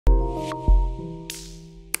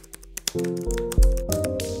Welcome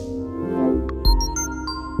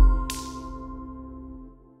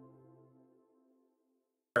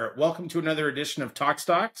to another edition of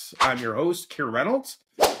TokStocks. I'm your host, Keir Reynolds,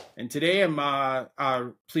 and today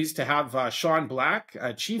I'm pleased to have Sean Black,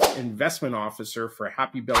 Chief Investment Officer for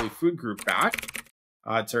Happy Belly Food Group back.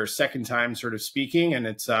 It's our second time sort of speaking, and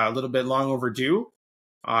it's a little bit long overdue.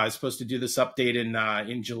 I was supposed to do this update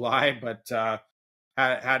in July, but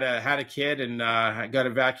had a kid and got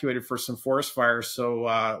evacuated for some forest fires, so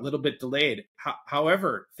a little bit delayed.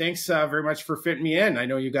 However, thanks very much for fitting me in. I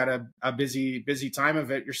know you got a busy time of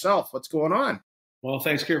it yourself. What's going on? Well,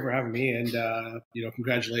 thanks, Keir, for having me, and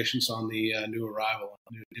congratulations on the new arrival,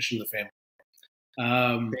 new addition to the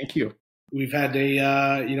family. Thank you. We've had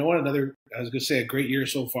a great year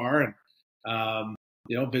so far, and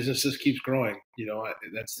business just keeps growing.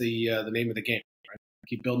 That's the name of the game, right?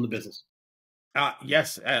 Keep building the business.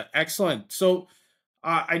 Yes, excellent. So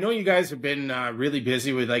I know you guys have been really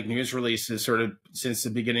busy with like news releases sort of since the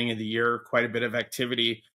beginning of the year, quite a bit of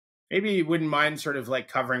activity. Maybe you wouldn't mind sort of like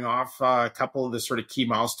covering off a couple of the sort of key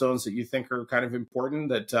milestones that you think are kind of important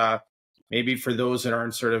that maybe for those that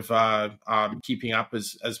aren't sort of keeping up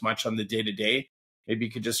as much on the day-to-day, maybe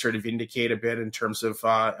you could just sort of indicate a bit in terms of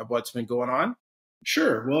what's been going on.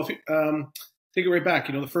 Sure. Well, if you, take it right back.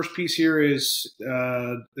 The first piece here is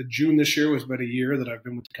June this year was about a year that I've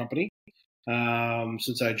been with the company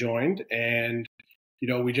since I joined. And,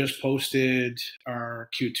 we just posted our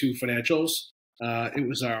Q2 financials. It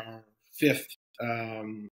was our fifth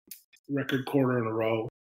record quarter in a row.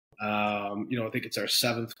 I think it's our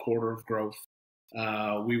seventh quarter of growth.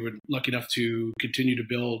 We were lucky enough to continue to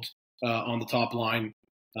build on the top line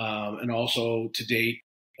and also to date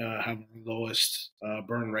have the lowest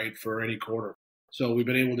burn rate for any quarter. So we've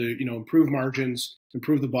been able to, improve margins,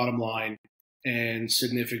 improve the bottom line, and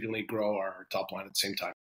significantly grow our top line at the same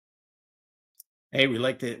time. Hey, we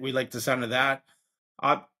like the sound of that.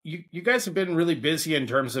 You guys have been really busy in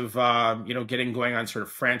terms of getting going on sort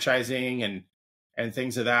of franchising and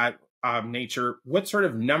things of that nature. What sort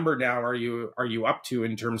of number now are you up to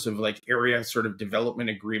in terms of like area sort of development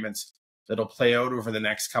agreements that'll play out over the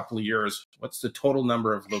next couple of years? What's the total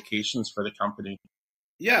number of locations for the company?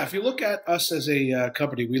 Yeah, if you look at us as a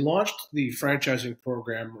company, we launched the franchising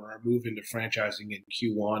program or our move into franchising in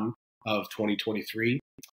Q1 of 2023.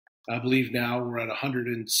 I believe now we're at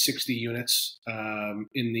 160 units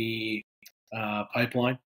in the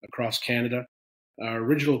pipeline across Canada. Our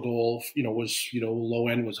original goal, was, low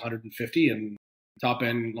end was 150 and top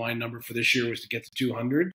end line number for this year was to get to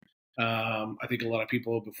 200. I think a lot of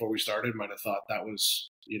people before we started might have thought that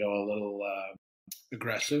was, a little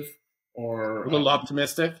aggressive. Or a little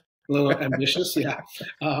optimistic, a little ambitious, yeah.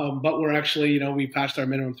 But we're actually, we passed our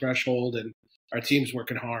minimum threshold, and our team's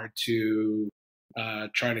working hard to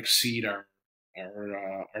try and exceed our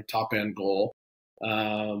top end goal.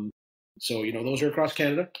 So those are across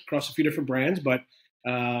Canada, across a few different brands. But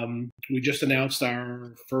we just announced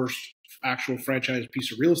our first actual franchise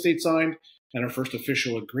piece of real estate signed, and our first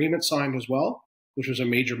official agreement signed as well, which was a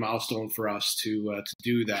major milestone for us to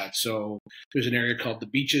do that. So there's an area called the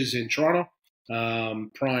Beaches in Toronto,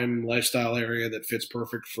 prime lifestyle area that fits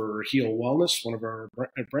perfect for Heal Wellness, one of our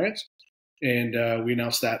brands. And we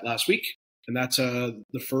announced that last week. And that's the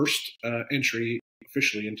first entry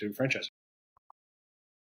officially into franchising.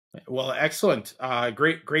 Well, excellent.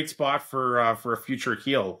 Great spot for a future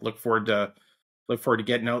Heal. Look forward to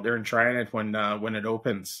getting out there and trying it when it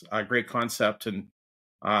opens. Great concept and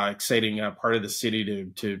exciting part of the city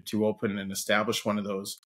to open and establish one of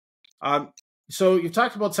those. So you've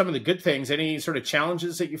talked about some of the good things. Any sort of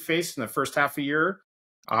challenges that you faced in the first half of the year,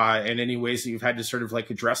 and any ways that you've had to sort of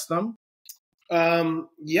like address them?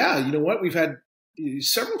 Yeah, you know what? We've had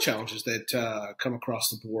several challenges that come across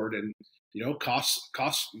the board, and costs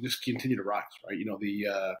just continue to rise, right?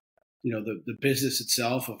 The business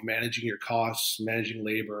itself of managing your costs, managing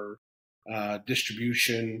labor,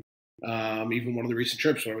 distribution. Even one of the recent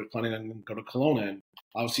trips where I was planning on going to Kelowna, and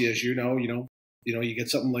obviously, as you get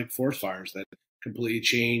something like forest fires that completely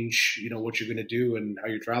change, what you're going to do and how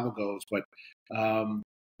your travel goes. But I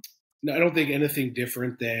don't think anything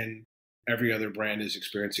different than every other brand is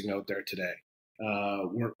experiencing out there today.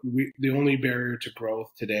 The only barrier to growth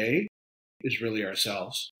today is really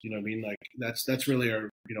ourselves. You know what I mean? Like that's really our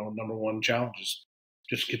number one challenge is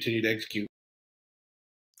just continue to execute.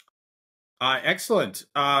 Excellent.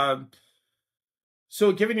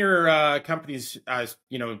 So given your company's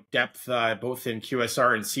depth both in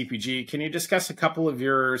QSR and CPG, can you discuss a couple of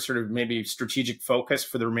your sort of maybe strategic focus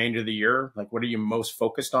for the remainder of the year? Like what are you most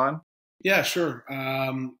focused on? Yeah, sure.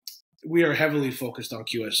 We are heavily focused on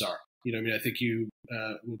QSR. I mean, I think you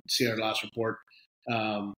would see our last report.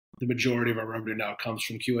 The majority of our revenue now comes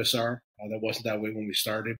from QSR. That wasn't that way when we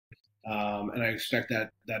started, and I expect that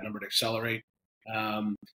number to accelerate.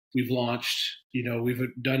 We've launched, we've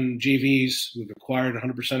done JVs, we've acquired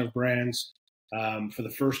 100% of brands. For the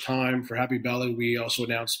first time for Happy Belly, we also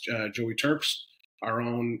announced Joey Turks, our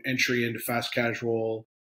own entry into fast casual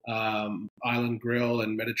island grill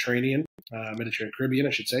and Mediterranean Caribbean, I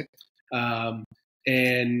should say.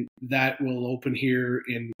 And that will open here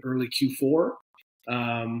in early Q4.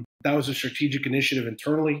 That was a strategic initiative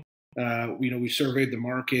internally. We surveyed the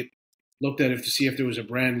market, looked at it to see if there was a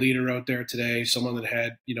brand leader out there today, someone that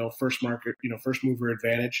had, first mover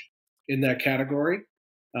advantage in that category.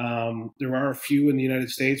 There are a few in the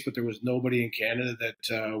United States, but there was nobody in Canada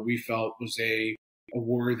that we felt was a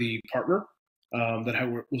worthy partner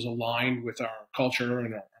that was aligned with our culture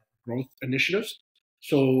and our growth initiatives.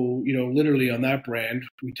 So, literally on that brand,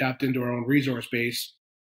 we tapped into our own resource base.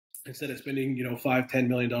 Instead of spending, $5-10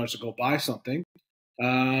 million to go buy something, we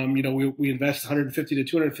invest $150,000 to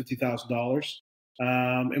 $250,000,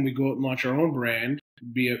 and we go out and launch our own brand,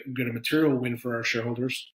 get a material win for our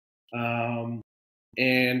shareholders, and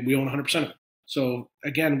we own 100% of it. So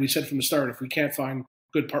again, we said from the start, if we can't find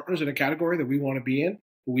good partners in a category that we want to be in,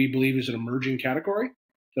 we believe is an emerging category,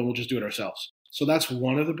 then we'll just do it ourselves. So that's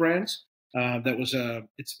one of the brands.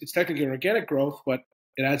 It's technically organic growth, but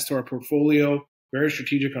it adds to our portfolio. Very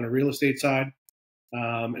strategic on a real estate side,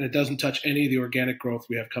 and it doesn't touch any of the organic growth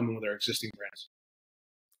we have coming with our existing brands.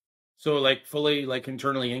 So, fully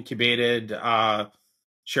internally incubated,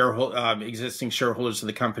 existing shareholders of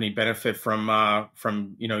the company benefit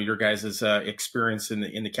from your guys' experience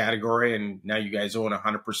in the category, and now you guys own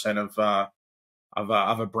 100% of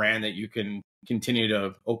a brand that you can continue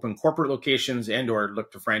to open corporate locations and/or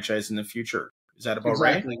look to franchise in the future. Is that about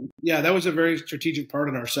exactly right? Yeah, that was a very strategic part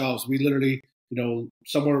in ourselves. We literally,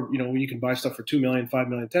 somewhere, where you can buy stuff for $2 million, $5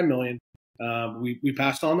 million, $10 million. We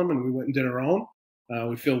passed on them and we went and did our own.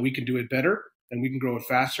 We feel we can do it better and we can grow it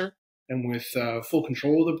faster. And with full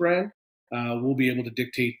control of the brand, we'll be able to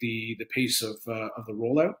dictate the pace of the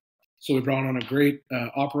rollout. So we brought on a great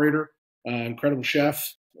operator, incredible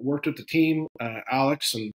chef, worked with the team,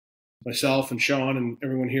 Alex and myself and Sean and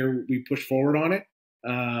everyone here. We pushed forward on it.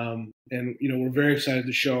 And, we're very excited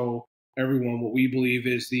to show everyone what we believe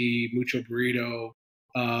is the mucho burrito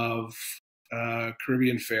of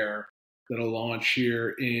Caribbean fare that'll launch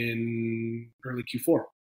here in early Q4.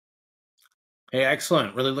 Hey,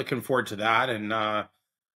 excellent. Really looking forward to that. And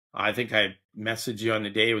I think I messaged you on the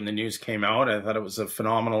day when the news came out. I thought it was a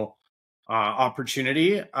phenomenal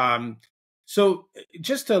opportunity. So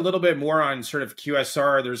just a little bit more on sort of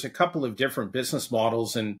QSR. There's a couple of different business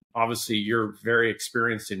models, and obviously you're very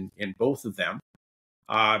experienced in both of them.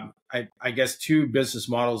 I guess two business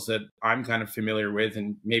models that I'm kind of familiar with,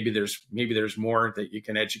 and maybe there's more that you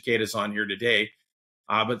can educate us on here today.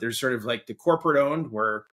 But there's sort of like the corporate owned,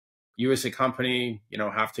 where you as a company,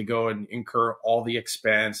 have to go and incur all the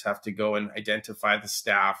expense, have to go and identify the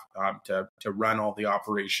staff to run all the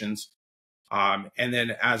operations. And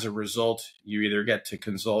then as a result, you either get to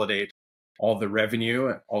consolidate all the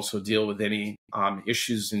revenue, also deal with any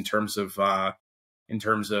issues in terms of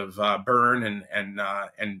burn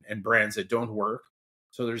and brands that don't work.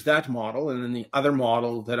 So there's that model. And then the other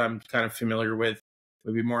model that I'm kind of familiar with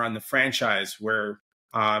would be more on the franchise, where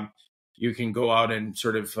you can go out and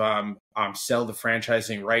sort of sell the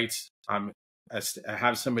franchising rights,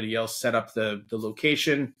 have somebody else set up the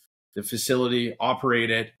location, the facility, operate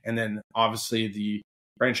it, and then obviously the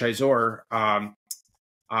franchisor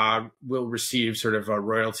will receive sort of a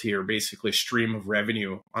royalty or basically stream of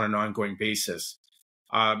revenue on an ongoing basis.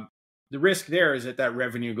 The risk there is that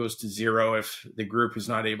revenue goes to zero if the group is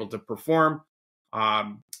not able to perform.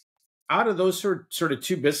 Out of those sort of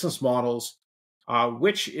two business models,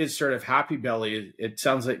 which is sort of Happy Belly? It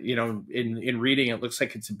sounds like, in reading, it looks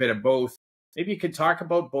like it's a bit of both. Maybe you could talk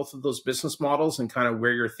about both of those business models and kind of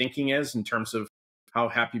where your thinking is in terms of how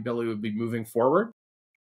Happy Belly would be moving forward.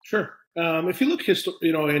 Sure. If you look,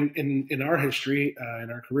 in our history,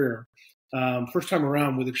 in our career, first time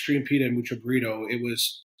around with Extreme Pita and Mucho Burrito, it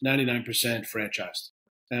was 99% franchised.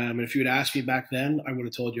 And if you had asked me back then, I would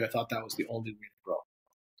have told you I thought that was the only way to grow.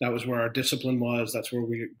 That was where our discipline was. That's where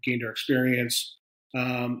we gained our experience.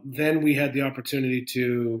 Then we had the opportunity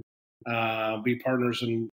to be partners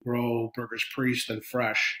and grow Burgers Priest and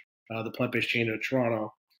Fresh, the plant-based chain in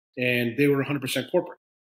Toronto, and they were 100% corporate.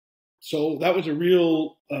 So that was a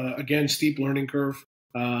real, again, steep learning curve.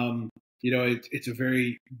 It's a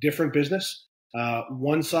very different business.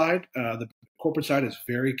 One side, the corporate side, is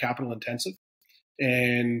very capital intensive.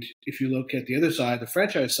 And if you look at the other side, the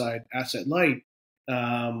franchise side, asset light,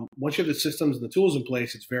 once you have the systems and the tools in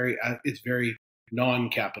place, it's very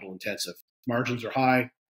non-capital intensive. Margins are high.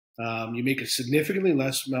 You make a significantly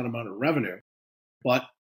less amount of revenue, but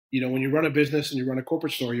when you run a business and you run a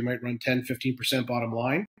corporate store, you might run 10, 15% bottom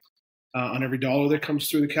line on every dollar that comes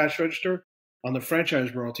through the cash register. On the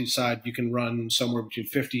franchise royalty side, you can run somewhere between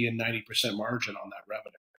 50 and 90% margin on that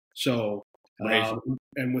revenue. So, Right.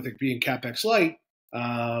 and with it being capex light,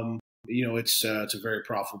 it's a very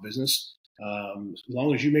profitable business. As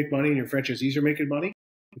long as you make money and your franchisees are making money,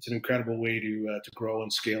 it's an incredible way to grow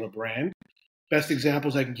and scale a brand. Best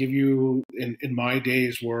examples I can give you in my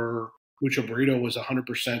days were Mucho Burrito was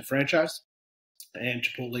 100% franchised, and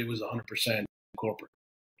Chipotle was 100% corporate.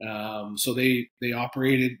 So they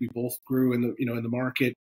operated. We both grew in the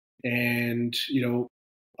market, and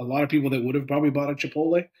a lot of people that would have probably bought a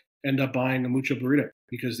Chipotle end up buying a Mucho Burrito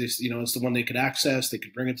because it's the one they could access. They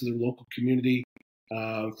could bring it to their local community.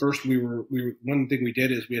 First, one thing we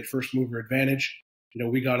did is we had first mover advantage.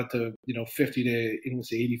 We got it to 50 to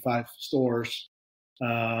 85 stores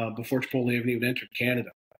before Chipotle even entered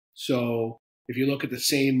Canada. So if you look at the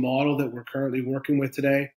same model that we're currently working with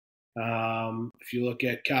today, if you look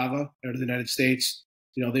at Cava out of the United States,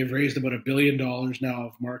 they've raised about $1 billion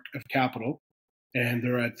now of capital, and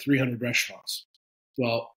they're at 300 restaurants.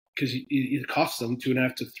 Well, because it costs them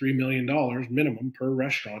 $2.5 to $3 million minimum per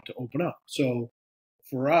restaurant to open up. So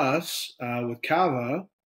for us with Cava,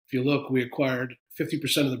 if you look, we acquired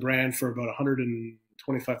 50% of the brand for about $125,000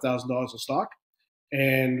 in stock,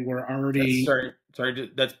 and we're already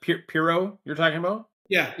That's PIRHO you're talking about?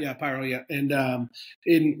 Yeah, PIRHO, yeah. And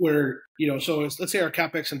let's say our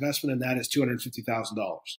capex investment in that is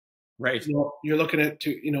 $250,000. Right. You're looking at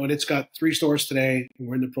and it's got 3 stores today, and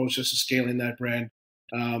we're in the process of scaling that brand.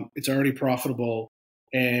 It's already profitable,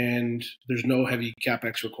 and there's no heavy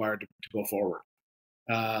capex required to go forward.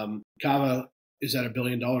 Cava is at $1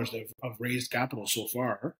 billion of raised capital so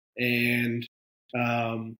far, and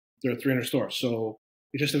there are 300 stores. So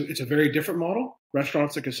it's a very different model.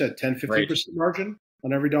 Restaurants, like I said, 10-15% margin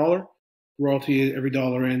on every dollar. Royalty, every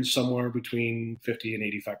dollar in somewhere between 50 and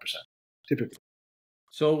 85%, typically.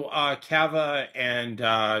 So Cava and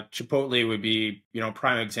Chipotle would be,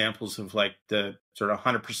 prime examples of like the sort of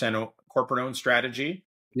 100% corporate owned strategy.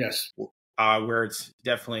 Yes. Where it's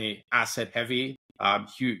definitely asset heavy,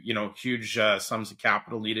 huge sums of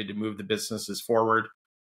capital needed to move the businesses forward.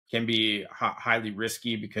 Can be highly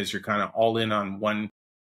risky because you're kind of all in on one.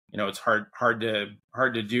 It's hard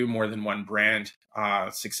to do more than one brand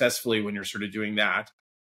successfully when you're sort of doing that.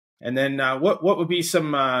 And then what would be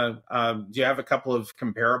some? Do you have a couple of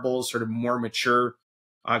comparables, sort of more mature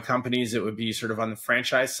companies that would be sort of on the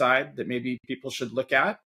franchise side that maybe people should look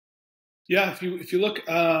at? Yeah, if you look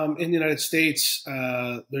in the United States,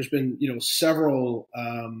 there's been several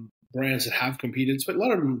brands that have competed, but a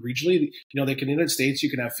lot of them regionally. Like in the United States, you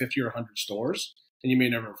can have 50 or 100 stores, and you may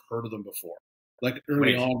never have heard of them before. Like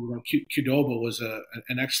early on, Qdoba was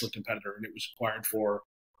an excellent competitor, and it was acquired for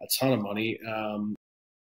a ton of money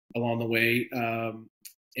along the way.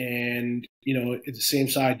 And at the same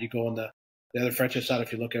side, you go on the other franchise side.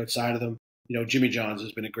 If you look outside of them, Jimmy John's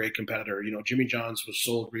has been a great competitor. Jimmy John's was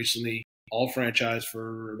sold recently, all franchise,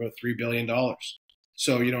 for about $3 billion.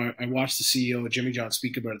 So I watched the CEO of Jimmy John's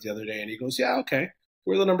speak about it the other day, and he goes, "Yeah, okay,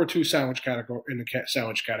 we're the number 2 sandwich category in the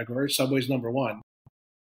sandwich category. Subway's number 1."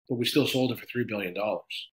 But we still sold it for $3 billion.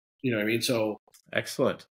 You know what I mean? So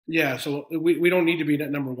excellent. Yeah. So we don't need to be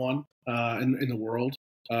at number 1 in the world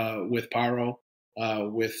with PIRHO,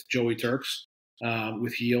 with Joey Turks,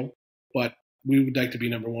 with Heel, but we would like to be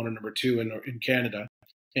number 1 or number 2 in Canada.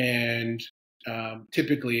 And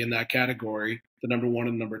typically in that category, the number 1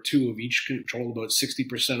 and number 2 of each control about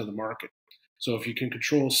 60% of the market. So if you can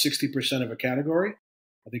control 60% of a category,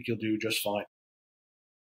 I think you'll do just fine.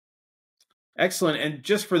 Excellent. And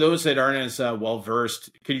just for those that aren't as well versed,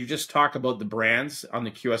 could you just talk about the brands on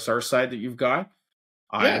the QSR side that you've got?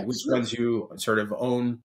 Which ones you sort of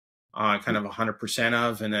own kind of 100%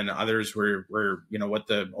 of, and then others where what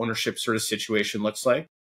the ownership sort of situation looks like?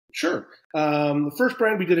 Sure. The first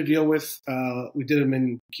brand we did a deal with, we did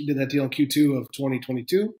that deal in Q2 of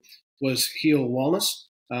 2022, was Heel Wellness,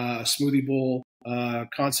 a smoothie bowl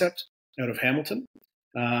concept out of Hamilton.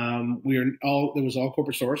 It was all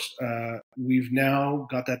corporate stores. We've now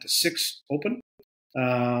got that to 6 open.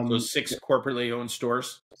 So 6 corporately owned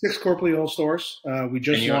stores. 6 corporately owned stores. We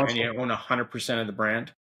just launched. And you own 100% of the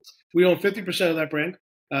brand. We own 50% of that brand,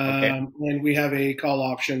 okay. And we have a call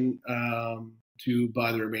option to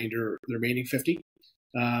buy the remaining 50.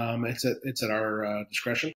 It's at our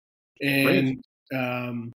discretion. And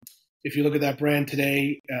if you look at that brand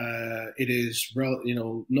today, it is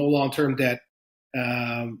no long-term debt,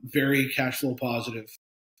 very cash flow positive.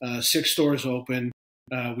 6 stores open.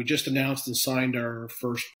 We just announced and signed our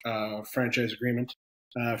first franchise agreement,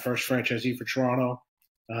 first franchisee for Toronto.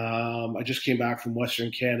 I just came back from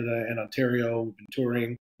Western Canada and Ontario. We've been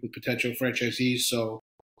touring with potential franchisees, so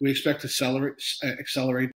we expect to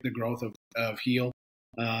accelerate the growth of Heal.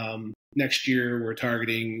 Next year, we're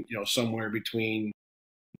targeting somewhere between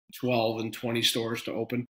 12 and 20 stores to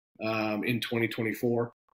open in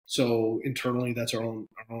 2024. So internally, that's our own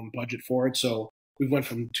budget for it. So we went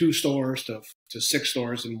from 2 stores to 6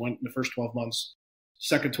 stores in the first 12 months.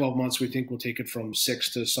 Second 12 months, we think we'll take it from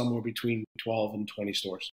 6 to somewhere between 12 and 20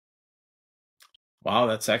 stores. Wow,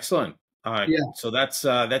 that's excellent. Yeah. So that's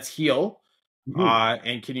Heal. Mm-hmm.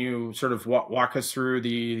 And can you sort of walk us through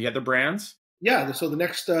the other brands? Yeah. So the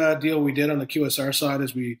next deal we did on the QSR side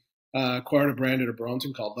is we acquired a brand out of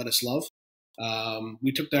Burlington called Let Us Love.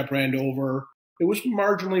 We took that brand over. It was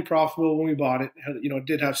marginally profitable when we bought it. It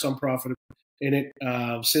did have some profit in it.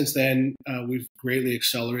 Since then, we've greatly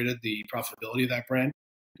accelerated the profitability of that brand.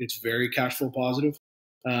 It's very cash flow positive.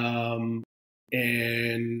 And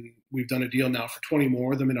we've done a deal now for 20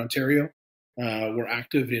 more of them in Ontario. We're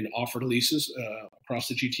active in offered leases across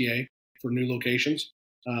the GTA for new locations.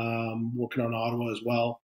 Working on Ottawa as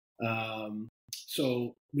well.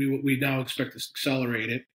 So we now expect to accelerate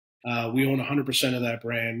it. We own 100% of that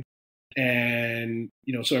brand. And,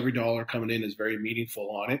 so every dollar coming in is very meaningful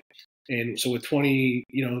on it. And so with 20,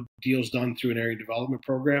 deals done through an area development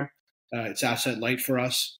program, it's asset light for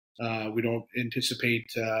us. We don't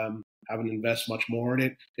anticipate having to invest much more in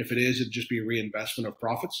it. If it is, it'd just be a reinvestment of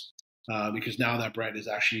profits because now that brand is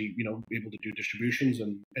actually, able to do distributions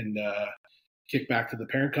and kick back to the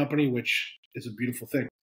parent company, which is a beautiful thing.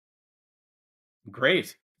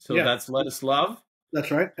 Great. So Yeah. that's Let Us Love.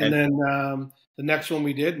 That's right. And then the next one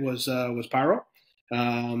we did was PIRHO.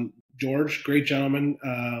 George, great gentleman.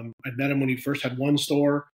 I met him when he first had 1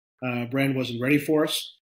 store. Brand wasn't ready for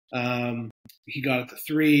us. He got it to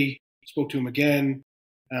 3. Spoke to him again.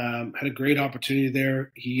 Had a great opportunity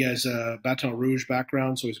there. He has a Baton Rouge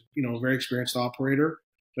background, so he's a very experienced operator,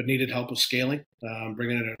 but needed help with scaling,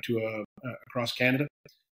 bringing it to across Canada.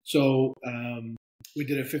 So we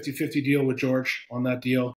did a 50-50 deal with George on that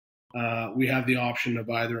deal. We have the option to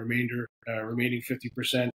buy the remaining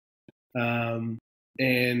 50%.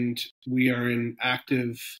 And we are in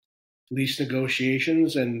active lease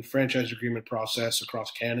negotiations and franchise agreement process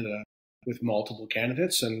across Canada with multiple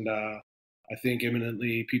candidates. And I think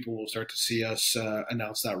imminently people will start to see us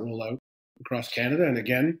announce that rollout across Canada. And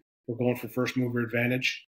again, we're going for first mover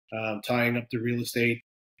advantage, tying up the real estate,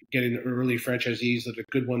 getting the early franchisees that are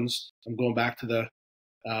good ones. I'm going back to the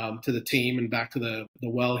team and back to the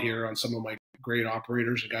well here on some of my great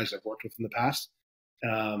operators and guys I've worked with in the past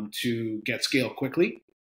to get scale quickly.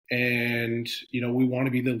 And, we want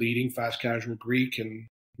to be the leading fast casual Greek and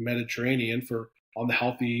Mediterranean on the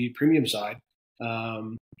healthy premium side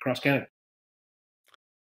across Canada.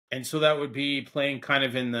 And so that would be playing kind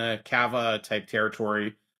of in the Cava type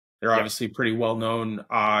territory. They're obviously a pretty well-known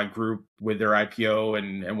group with their IPO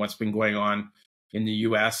and what's been going on in the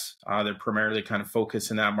US. They're primarily kind of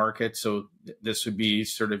focused in that market. So this would be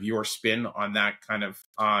sort of your spin on that kind of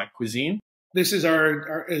cuisine. This is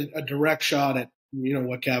a direct shot at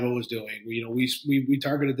what Cava was doing. We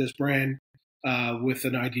targeted this brand with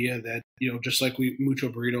an idea that just like Mucho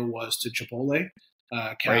Burrito was to Chipotle,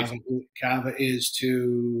 Cava is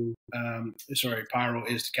to PIRHO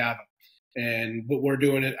is to Cava, but we're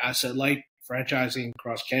doing it asset light, franchising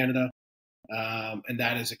across Canada, and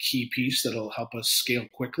that is a key piece that'll help us scale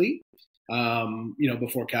quickly.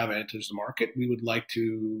 Before Cava enters the market, we would like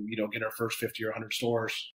to get our first 50 or 100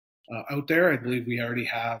 stores out there. I believe we already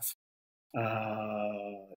have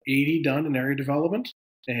 80 done in area development.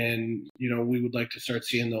 And, we would like to start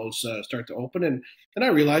seeing those start to open. And I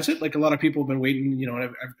realize it, like a lot of people have been waiting,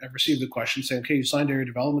 I've received the question saying, okay, you signed area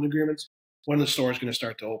development agreements. When are the stores going to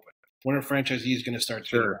start to open? When are franchisees going to start to?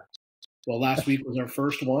 Sure. Well, last week was our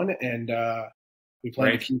first one, and we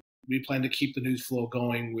plan to keep the news flow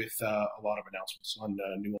going with a lot of announcements on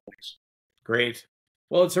new openings. Great.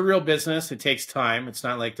 Well, it's a real business. It takes time. It's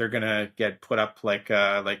not like they're going to get put up like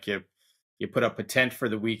you put up a tent for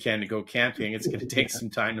the weekend to go camping. It's going to take some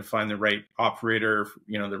time to find the right operator,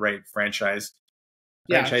 the right franchisee,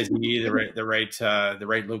 the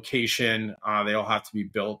right location. They all have to be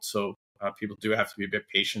built. So people do have to be a bit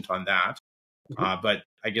patient on that. But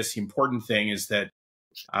I guess the important thing is that,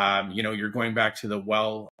 you're going back to the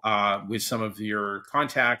well with some of your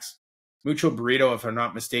contacts Mucho Burrito, if I'm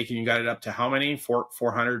not mistaken, you got it up to how many?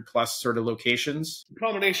 400 plus sort of locations? The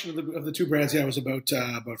combination of the two brands, yeah, was about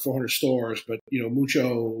 400 stores. But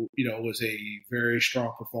Mucho, was a very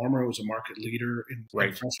strong performer. It was a market leader in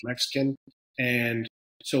Right. fresh Mexican, and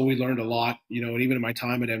so we learned a lot. And even in my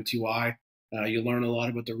time at MTY, you learn a lot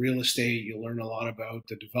about the real estate. You learn a lot about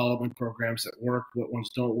the development programs that work, what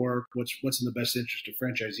ones don't work, what's in the best interest of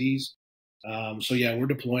franchisees. So yeah, we're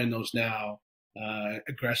deploying those now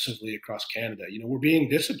aggressively across Canada. We're being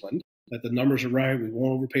disciplined that the numbers are right. We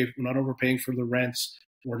won't overpay. We're not overpaying for the rents.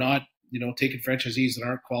 We're not, taking franchisees that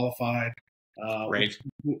aren't qualified. Right.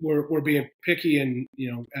 We're being picky and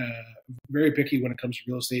very picky when it comes to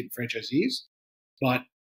real estate and franchisees. But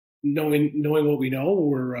knowing what we know,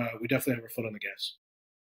 we definitely have our foot on the gas.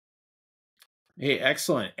 Hey,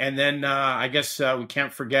 excellent. And then I guess we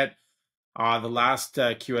can't forget the last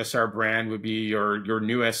QSR brand would be your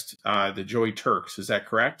newest, the Joey Turks. Is that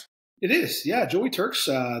correct? It is, yeah. Joey Turks.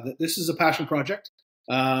 This is a passion project.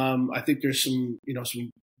 I think there's some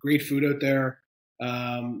great food out there.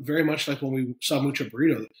 Very much like when we saw Mucho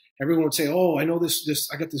Burrito, everyone would say, "Oh, I know this.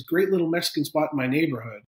 I got this great little Mexican spot in my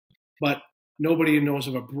neighborhood," but nobody knows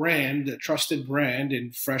of a brand, a trusted brand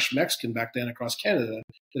in fresh Mexican back then across Canada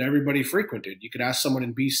that everybody frequented. You could ask someone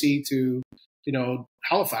in BC to,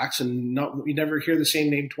 Halifax, and you never hear the same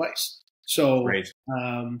name twice. So. Right.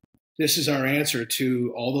 This is our answer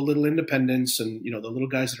to all the little independents and the little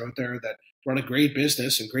guys that are out there that run a great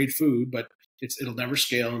business and great food, but it'll never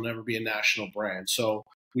scale and never be a national brand. So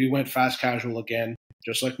we went fast casual again,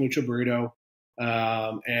 just like Mucho Burrito,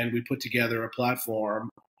 and we put together a platform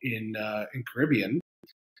in Caribbean,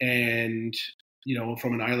 and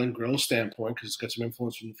from an island grill standpoint, because it's got some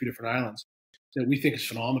influence from a few different islands, that we think is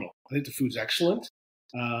phenomenal. I think the food's excellent,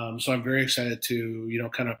 so I'm very excited to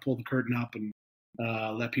kind of pull the curtain up and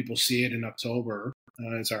let people see it in October.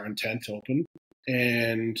 It's our intent to open.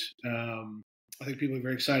 And I think people are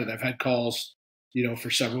very excited. I've had calls,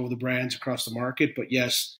 for several of the brands across the market. But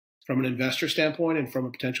yes, from an investor standpoint and from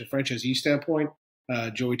a potential franchisee standpoint,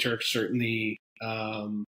 Joey Turks certainly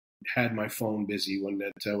had my phone busy when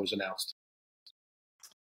that was announced.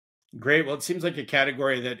 Great. Well, it seems like a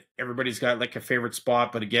category that everybody's got like a favorite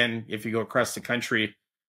spot. But again, if you go across the country,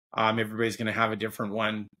 everybody's going to have a different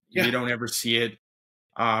one. Yeah. You don't ever see it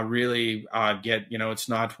really get, it's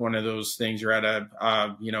not one of those things you're at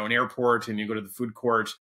an airport and you go to the food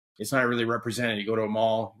court. It's not really represented. You go to a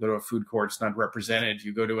mall, go to a food court, it's not represented.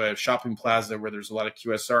 You go to a shopping plaza where there's a lot of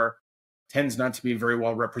QSR, tends not to be very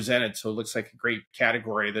well represented. So it looks like a great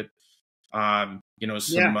category that, some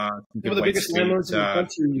good the biggest landlords in the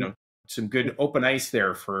country. Some good open ice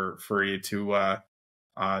there for you to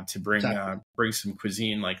bring some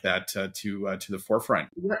cuisine like that to the forefront.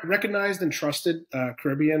 Recognized and trusted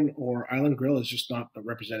Caribbean or Island Grill is just not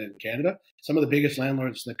represented in Canada. Some of the biggest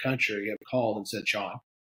landlords in the country have called and said, "Sean,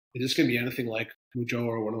 is this going to be anything like Mucho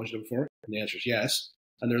or what I was doing before?" And the answer is yes.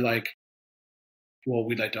 And they're like, "Well,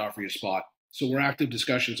 we'd like to offer you a spot." So we're active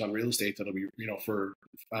discussions on real estate that'll be, for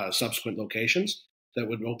subsequent locations that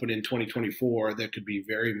would open in 2024 that could be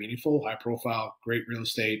very meaningful, high profile, great real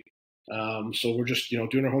estate. So we're just,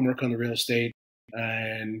 doing our homework on the real estate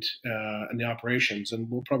and the operations, and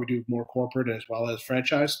we'll probably do more corporate as well as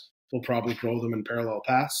franchise. We'll probably grow them in parallel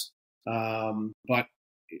paths. But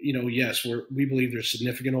yes, we believe there's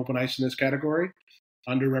significant open ice in this category,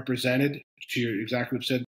 underrepresented. To exactly what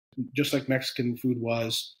you said, just like Mexican food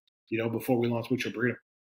was, before we launched Mucho Burrito.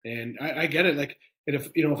 And I get it. Like, if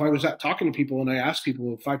I was talking to people and I asked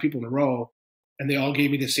people, 5 people in a row, and they all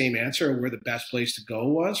gave me the same answer where the best place to go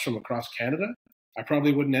was from across Canada, I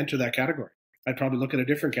probably wouldn't enter that category. I'd probably look at a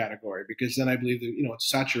different category because then I believe that, it's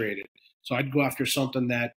saturated. So I'd go after something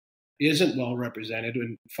that isn't well represented,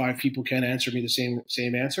 and 5 people can't answer me the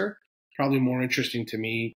same answer. Probably more interesting to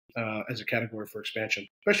me as a category for expansion,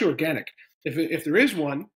 especially organic. If there is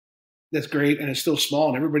one that's great and it's still small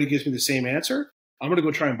and everybody gives me the same answer, I'm going to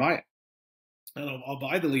go try and buy it. And I'll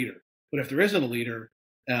buy the leader. But if there isn't a leader,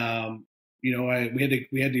 we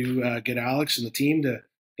had to get Alex and the team to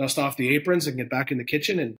dust off the aprons and get back in the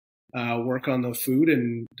kitchen and work on the food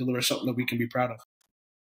and deliver something that we can be proud of.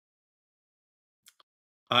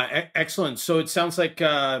 Excellent. So it sounds like,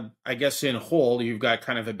 I guess in whole, you've got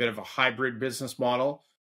kind of a bit of a hybrid business model,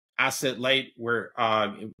 asset light, where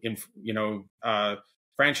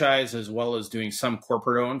franchise as well as doing some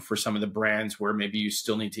corporate owned for some of the brands where maybe you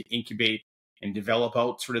still need to incubate and develop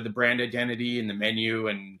out sort of the brand identity and the menu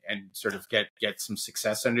and sort of get some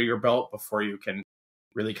success under your belt before you can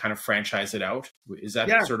really kind of franchise it out. Is that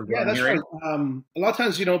sort of what I'm hearing? Right. A lot of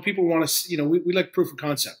times, people want to, we like proof of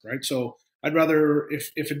concept, right? So I'd rather,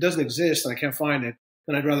 if it doesn't exist and I can't find it,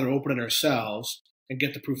 then I'd rather open it ourselves and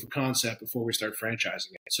get the proof of concept before we start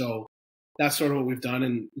franchising it. So that's sort of what we've done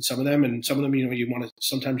in some of them. And some of them,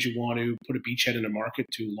 sometimes you want to put a beachhead in a market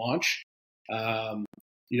to launch.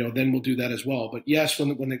 Then we'll do that as well. But yes,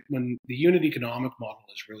 when the unit economic model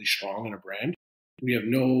is really strong in a brand, we have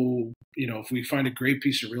no, if we find a great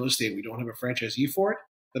piece of real estate, we don't have a franchisee for it,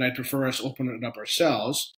 then I'd prefer us open it up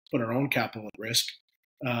ourselves, put our own capital at risk,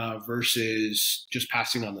 versus just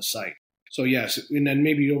passing on the site. So yes, and then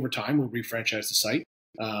maybe over time we'll refranchise the site.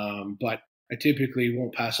 But I typically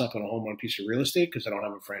won't pass up on a home run piece of real estate because I don't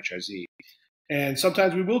have a franchisee. And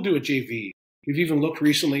sometimes we will do a JV. We've even looked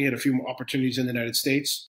recently at a few opportunities in the United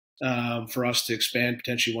States for us to expand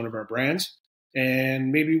potentially one of our brands.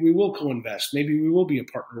 And maybe we will co-invest. Maybe we will be a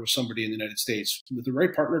partner with somebody in the United States. If the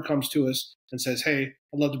right partner comes to us and says, hey,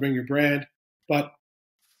 I'd love to bring your brand, but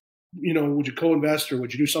would you co-invest or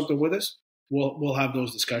would you do something with us? We'll have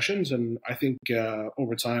those discussions. And I think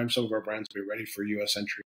over time, some of our brands will be ready for U.S.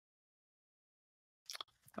 entry.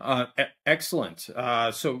 Excellent.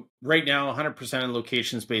 So right now, 100% of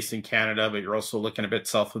locations based in Canada, but you're also looking a bit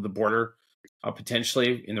south of the border,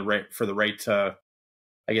 potentially in the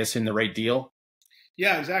right deal.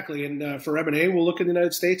 Yeah, exactly. And for M&A, we'll look in the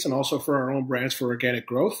United States and also for our own brands for organic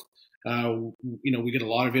growth. We get a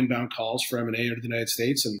lot of inbound calls for M&A out of the United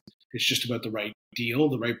States, and it's just about the right deal,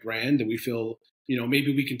 the right brand, and we feel,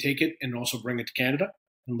 maybe we can take it and also bring it to Canada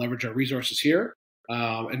and leverage our resources here.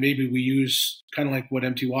 And maybe we use kind of like what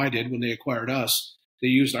MTY did when they acquired us. They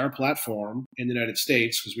used our platform in the United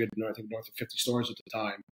States because we had, I think, north of 50 stores at the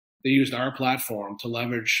time. They used our platform to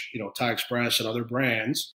leverage, Thai Express and other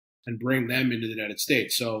brands and bring them into the United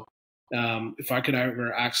States. So if I could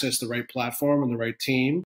ever access the right platform and the right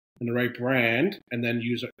team and the right brand, and then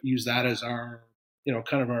use that as our,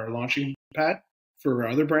 kind of our launching pad for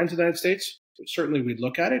other brands in the United States, certainly we'd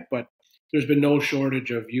look at it. But there's been no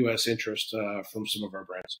shortage of U.S. interest from some of our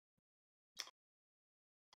brands.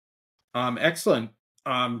 Excellent.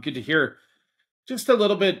 Good to hear. Just a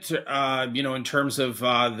little bit, in terms of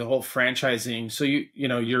the whole franchising. So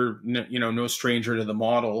you're no stranger to the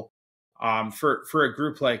model. For a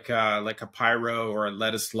group like a PIRHO or a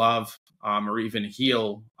Let Us Love, or even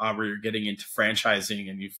Heal, where you're getting into franchising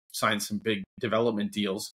and you've signed some big development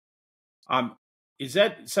deals. Is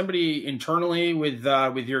that somebody internally with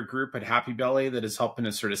your group at Happy Belly that is helping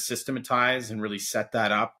to sort of systematize and really set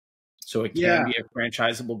that up so it can be a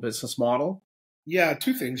franchisable business model? Yeah,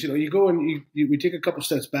 two things. You go and we take a couple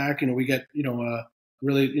steps back. We get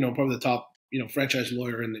really probably the top franchise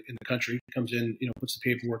lawyer in the country comes in, puts the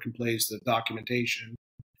paperwork in place, the documentation,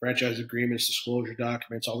 franchise agreements, disclosure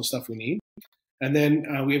documents, all the stuff we need. And then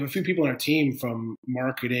we have a few people on our team from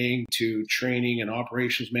marketing to training and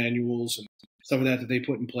operations manuals and stuff like that they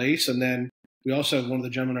put in place. And then we also have one of the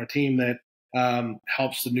gentlemen on our team that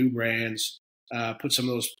helps the new brands put some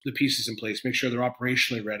of the pieces in place, make sure they're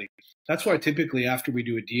operationally ready. That's why typically after we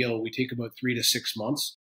do a deal, we take about 3 to 6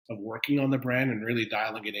 months of working on the brand and really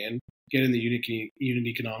dialing it in, getting the unit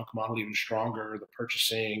economic model even stronger, the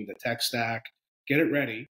purchasing, the tech stack, get it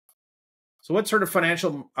ready. So what sort of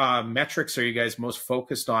financial metrics are you guys most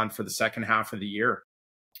focused on for the second half of the year?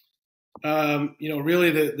 Really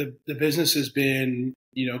the business has been,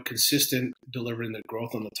 consistent delivering the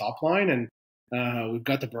growth on the top line. And we've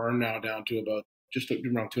got the burn now down to about just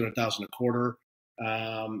around 200,000 a quarter.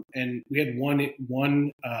 And we had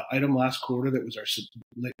one item last quarter that was our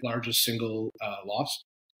largest single loss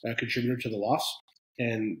contributor to the loss.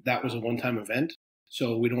 And that was a one-time event.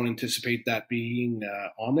 So we don't anticipate that being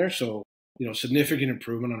on there. So, significant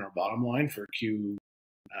improvement on our bottom line for Q3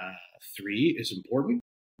 is important.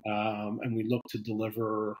 And we look to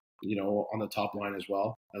deliver, on the top line as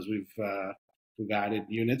well as we've added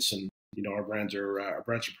units and, our brands are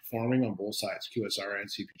performing on both sides, QSR and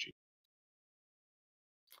CPG.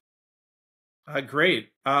 Great.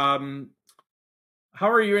 How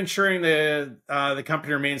are you ensuring the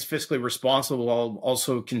company remains fiscally responsible while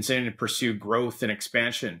also continuing to pursue growth and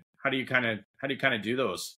expansion? How do you kind of do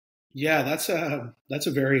those? Yeah, that's a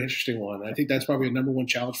very interesting one. I think that's probably a number one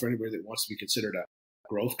challenge for anybody that wants to be considered a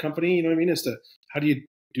growth company. You know what I mean? As to how do you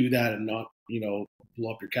do that and not,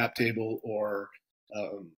 blow up your cap table or,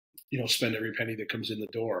 spend every penny that comes in the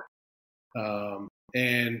door.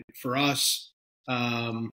 And for us,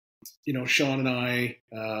 Sean and I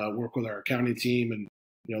work with our accounting team and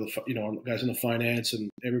the guys in the finance and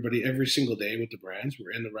everybody every single day with the brands.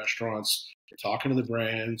 We're in the restaurants, we're talking to the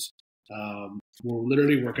brands. We're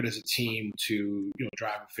literally working as a team to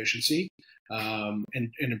drive efficiency and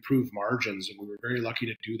improve margins. And we were very lucky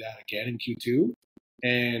to do that again in Q2.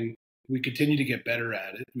 And we continue to get better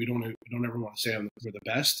at it. We don't ever want to say we're the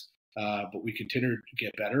best, but we continue to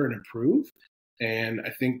get better and improve. And I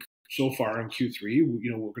think so far in Q3,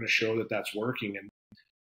 we're going to show that that's working. And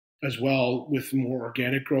as well, with more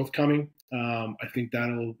organic growth coming, I think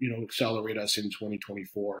that'll accelerate us in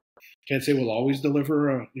 2024. Can't say we'll always deliver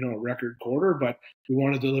a record quarter, but we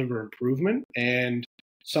want to deliver improvement and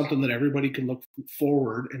something that everybody can look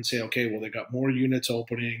forward and say, okay, well, they got more units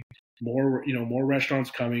opening, more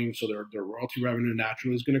restaurants coming, so their royalty revenue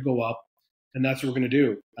naturally is going to go up, and that's what we're going to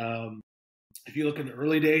do. If you look in the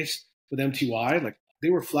early days with MTY, like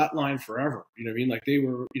they were flatlined forever. You know what I mean? Like they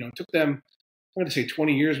were, it took them, I'm going to say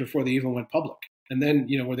 20 years before they even went public. And then,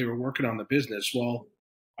 where they were working on the business. Well,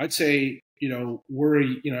 I'd say,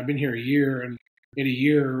 I've been here a year, and in a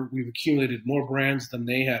year we've accumulated more brands than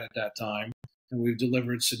they had at that time, and we've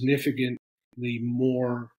delivered significantly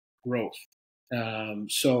more growth. I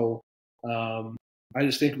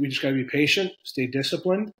just think we just got to be patient, stay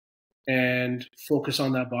disciplined, and focus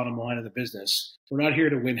on that bottom line of the business. We're not here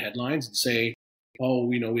to win headlines and say, oh,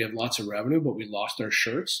 we have lots of revenue, but we lost our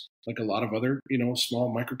shirts, like a lot of other,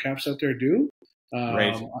 small microcaps out there do.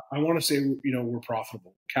 Right. I want to say, we're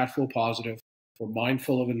profitable, cash flow positive. We're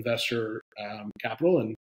mindful of investor capital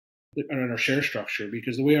and our share structure,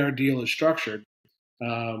 because the way our deal is structured,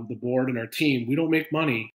 the board and our team, we don't make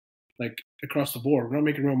money like across the board. We're not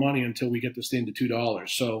making real money until we get this thing to $2.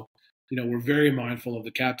 So, we're very mindful of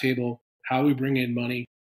the cap table, how we bring in money,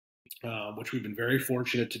 which we've been very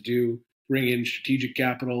fortunate to do, bring in strategic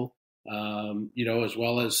capital, as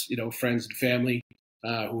well as, friends and family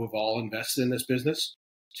who have all invested in this business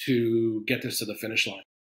to get this to the finish line.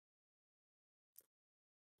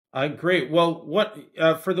 Great. Well, what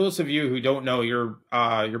for those of you who don't know, you're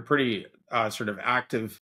pretty sort of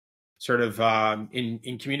active, sort of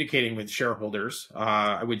in communicating with shareholders.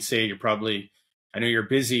 I would say you're probably, I know you're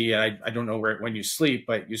busy. I don't know when you sleep,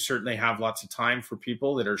 but you certainly have lots of time for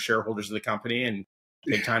people that are shareholders of the company and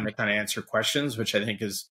take time to kind of answer questions, which I think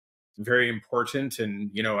is very important.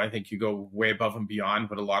 And I think you go way above and beyond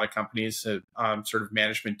what a lot of companies sort of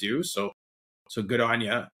management do. So good on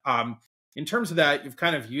you. In terms of that, you've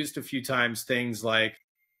kind of used a few times things like,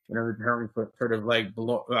 the term sort of like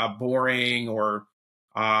boring or,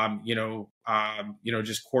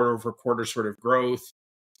 just quarter over quarter sort of growth.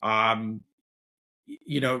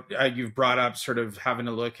 You've brought up sort of having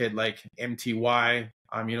a look at like MTY.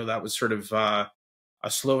 That was sort of a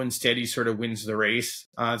slow and steady sort of wins the race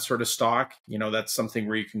sort of stock. That's something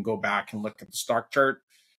where you can go back and look at the stock chart,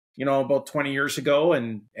 about 20 years ago.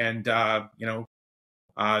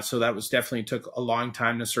 So that was definitely took a long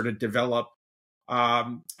time to sort of develop.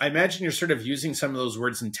 I imagine you're sort of using some of those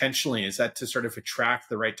words intentionally. Is that to sort of attract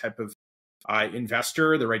the right type of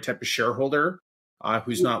investor, the right type of shareholder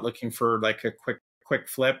who's not looking for like a quick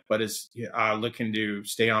flip, but is looking to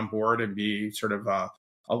stay on board and be sort of a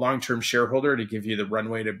long-term shareholder to give you the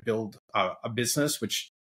runway to build a business, which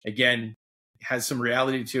again has some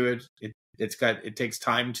reality to it. It takes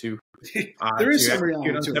time to there is to some reality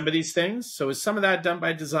on to some it. of these things. So is some of that done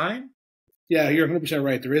by design? Yeah, you're 100%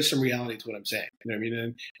 right. There is some reality to what I'm saying. You know what I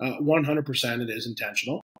mean? And 100% it is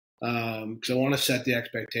intentional because I want to set the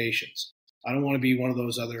expectations. I don't want to be one of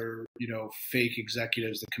those other, fake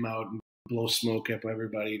executives that come out and blow smoke up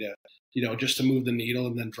everybody to, just to move the needle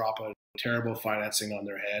and then drop a terrible financing on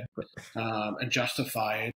their head and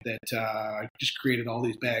justify it that I just created all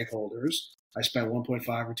these bag holders. I spent 1.5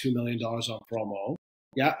 or $2 million on promo.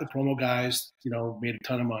 Yeah, the promo guys, made a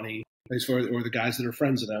ton of money, at least or the guys that are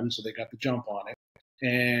friends of them, so they got the jump on it.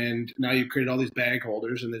 And now you've created all these bag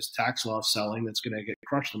holders and this tax loss selling that's going to get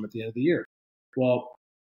crushed them at the end of the year. Well,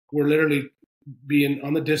 we're literally being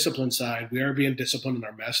on the discipline side. We are being disciplined in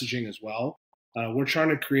our messaging as well. We're trying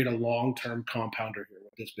to create a long-term compounder here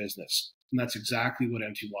with this business. And that's exactly what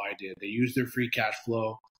MTY did. They used their free cash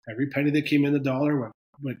flow. Every penny that came in the dollar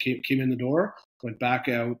came in the door, went back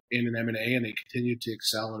out in an M&A, and they continued to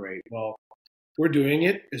accelerate. Well, we're doing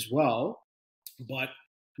it as well, but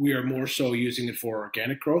we are more so using it for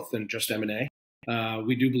organic growth than just M&A.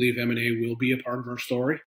 We do believe M&A will be a part of our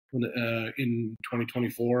story in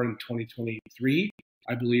 2024 and 2023.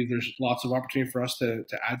 I believe there's lots of opportunity for us to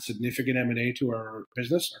add significant M&A to our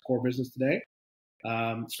business, our core business today,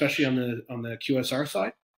 especially on the QSR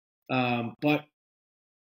side. But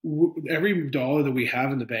every dollar that we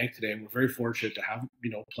have in the bank today, and we're very fortunate to have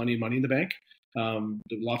plenty of money in the bank,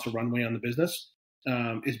 lots of runway on the business,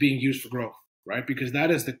 is being used for growth, right? Because that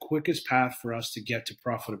is the quickest path for us to get to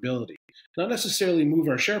profitability. Not necessarily move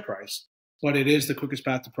our share price, but it is the quickest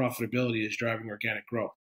path to profitability is driving organic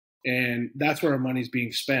growth. And that's where our money is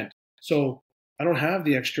being spent. So I don't have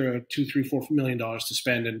the extra $2, $3, $4 million to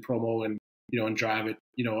spend in promo and, and drive it,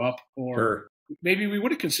 up or, Sure. maybe we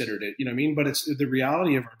would have considered it, you know what I mean? But it's the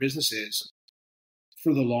reality of our business is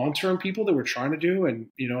for the long term people that we're trying to do, and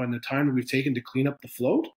you know, and the time that we've taken to clean up the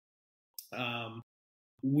float,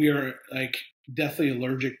 we're like definitely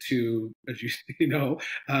allergic to, as you you know,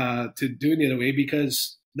 to doing it in a way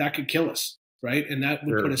because that could kill us, right? And that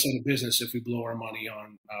would put Sure. us out of business if we blow our money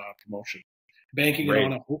on promotion. Banking it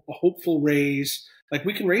on Right. a hopeful raise, like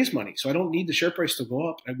we can raise money, so I don't need the share price to go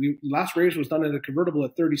up. And we last raise was done at a convertible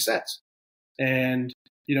at 30 cents, and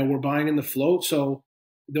you know we're buying in the float. So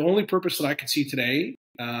the only purpose that I can see today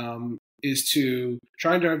is to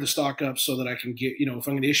try and drive the stock up so that I can get, you know, if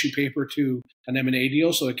I'm going to issue paper to an M&A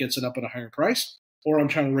deal so it gets it up at a higher price, or I'm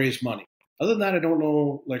trying to raise money. Other than that, I don't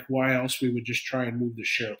know like why else we would just try and move the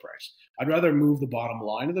share price. I'd rather move the bottom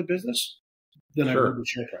line of the business than I would Sure. the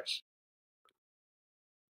share price.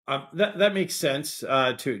 That makes sense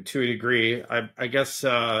to a degree. I guess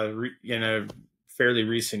in a fairly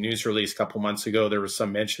recent news release a couple months ago, there was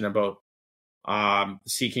some mention about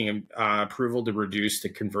seeking approval to reduce the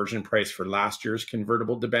conversion price for last year's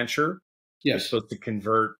convertible debenture. It was Yes. supposed to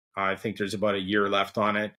convert. I think there's about a year left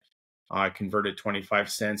on it. Converted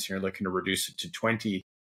 25 cents. And you're looking to reduce it to 20.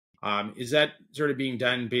 Is that sort of being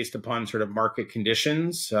done based upon sort of market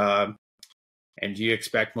conditions? And do you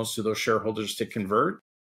expect most of those shareholders to convert?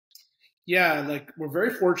 Yeah, like we're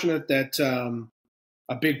very fortunate that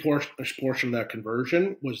a big portion of that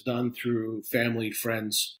conversion was done through family,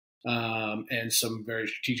 friends, and some very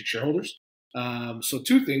strategic shareholders. So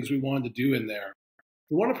two things we wanted to do in there.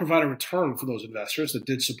 We want to provide a return for those investors that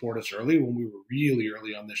did support us early when we were really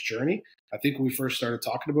early on this journey. I think when we first started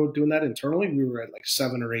talking about doing that internally, we were at like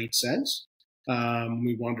 7 or 8 cents.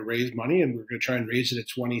 We wanted to raise money and we were going to try and raise it at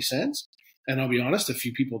 20 cents. And I'll be honest, a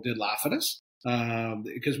few people did laugh at us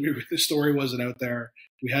because the story wasn't out there.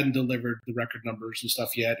 We hadn't delivered the record numbers and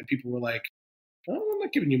stuff yet. And people were like, oh, I'm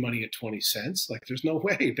not giving you money at 20 cents. Like, there's no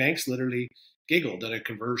way. Banks literally giggled at a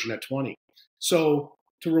conversion at 20. So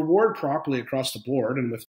to reward properly across the board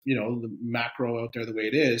and with, you know, the macro out there the way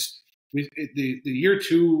it is, the year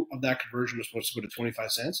two of that conversion was supposed to go to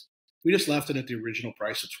 25 cents. We just left it at the original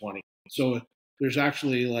price of 20. So there's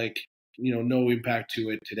actually like, you know, no impact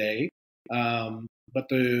to it today. But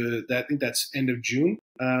I think that's end of June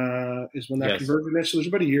is when that Yes. conversion is. So there's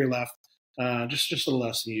about a year left, just a little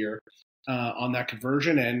less than a year on that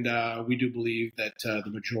conversion, and we do believe that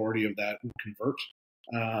the majority of that will convert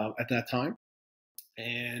at that time.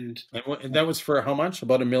 And And that was for how much?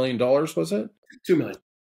 About $1 million, was it? 2 million,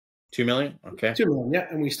 2 million. Okay. 2 million, yeah.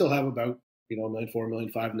 And we still have about $1.4 million,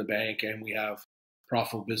 $1.5 million in the bank, and we have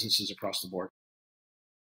profitable businesses across the board.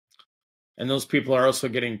 And those people are also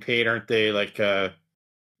getting paid, aren't they? Like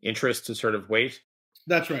interest to sort of wait.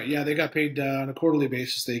 That's right. Yeah, they got paid on a quarterly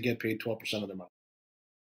basis. They get paid 12% of their money.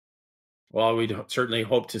 Well, we'd certainly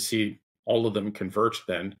hope to see all of them convert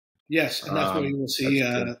then. Yes, and that's what you will see.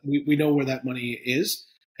 That's good. We know where that money is,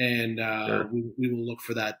 and Sure. we will look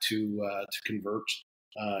for that to convert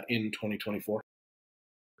in 2024.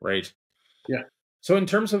 Right. Yeah, So in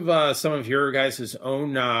terms of some of your guys'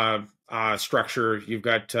 own structure, you've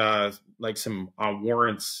got like some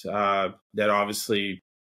warrants that obviously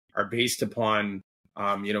are based upon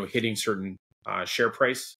hitting certain share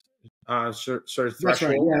price sort of that's right.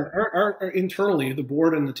 threshold. Yeah, our internally, the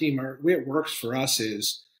board and the team, the way it works for us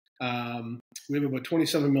is we have about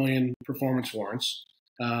 27 million performance warrants,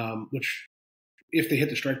 which if they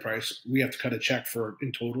hit the strike price, we have to cut a check for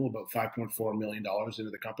in total about $5.4 million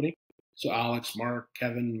into the company. So Alex, Mark,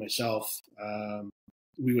 Kevin, myself,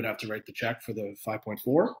 we would have to write the check for the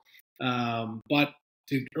 5.4. But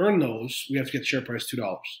to earn those, we have to get the share price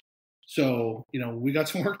 $2. So we got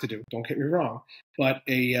some work to do. Don't get me wrong, but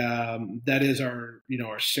that is our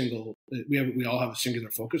our single. We all have a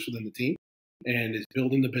singular focus within the team, and it's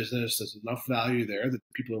building the business. There's enough value there that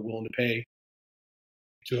people are willing to pay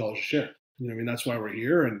 $2 a share. I mean, that's why we're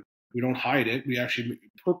here, and we don't hide it. We actually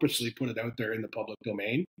purposely put it out there in the public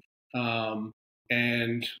domain.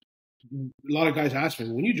 And a lot of guys ask me,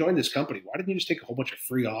 when you joined this company, why didn't you just take a whole bunch of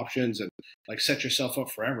free options and like set yourself up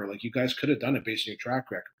forever? Like you guys could have done it based on your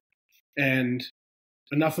track record. And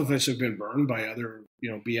enough of us have been burned by other,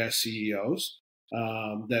 BS CEOs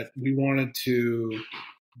that we wanted to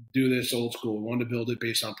do this old school. We wanted to build it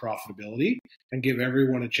based on profitability and give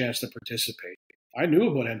everyone a chance to participate. I knew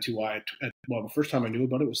about M2Y. The first time I knew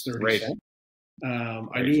about it was 30 Right. cents. Right.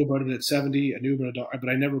 I knew about it at 70. I knew about it, but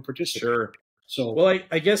I never participated. Sure. So, well,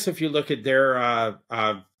 I guess if you look at their,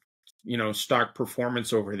 stock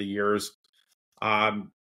performance over the years,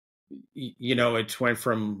 it went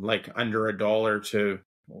from like under $1 to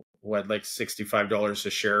what, like $65 a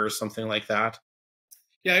share or something like that.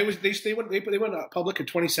 Yeah, it was. They went public at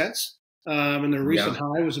 20 cents, and their recent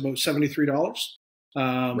high was about $73.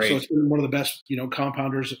 So it's been one of the best,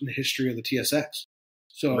 compounders in the history of the TSX.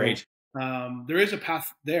 So there is a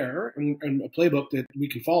path there and a playbook that we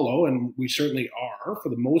can follow, and we certainly are for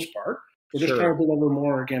the most part. We're just trying to deliver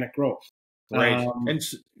more organic growth. Right.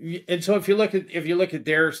 And so if you look at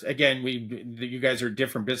theirs, again, you guys are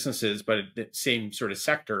different businesses, but the same sort of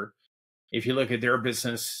sector. If you look at their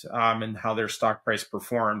business and how their stock price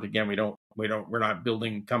performed, again, we're not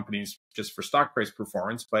building companies just for stock price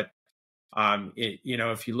performance, but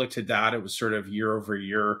if you looked at that, it was sort of year over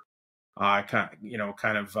year,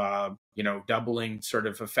 doubling sort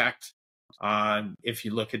of effect. If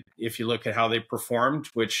you look at how they performed,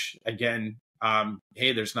 which again,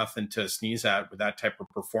 hey, there's nothing to sneeze at with that type of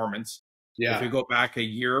performance. Yeah. If we go back a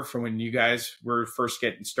year from when you guys were first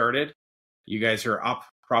getting started, you guys are up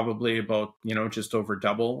probably about, just over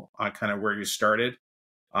double kind of where you started.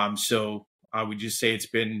 So would you say it's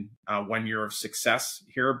been 1 year of success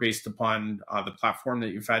here based upon the platform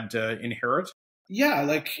that you've had to inherit?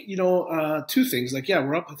 Yeah, two things.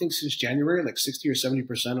 We're up, I think, since January, 60 or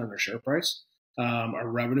 70% on our share price. Our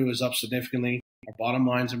revenue is up significantly. Our bottom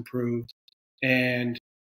line's improved. And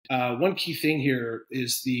one key thing here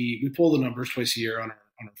is we pull the numbers twice a year on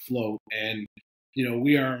our float. And,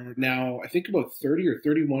 we are now, I think about 30 or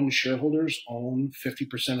 31 shareholders own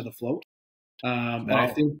 50% of the float. Wow. And I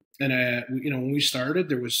think, when we started,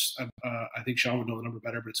 there was, I think Sean would know the number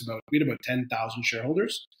better, but we had about 10,000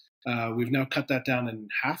 shareholders. We've now cut that down in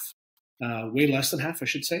half, way less than half, I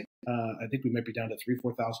should say. I think we might be down to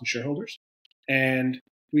 4,000 shareholders. And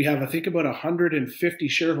we have, I think, about 150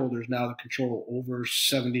 shareholders now that control over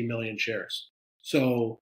 70 million shares.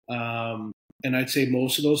 So, and I'd say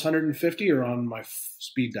most of those 150 are on my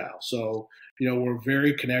speed dial. So, we're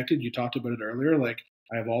very connected. You talked about it earlier. I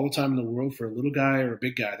have all the time in the world for a little guy or a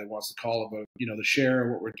big guy that wants to call about, the share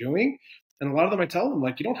or what we're doing. And a lot of them, I tell them,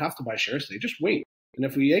 you don't have to buy shares today. Just wait. And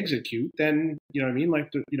if we execute, then,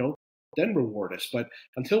 then reward us. But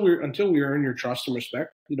until we earn your trust and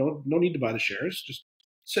respect, no need to buy the shares. Just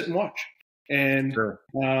sit and watch. And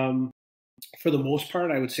for the most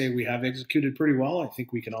part, I would say we have executed pretty well. I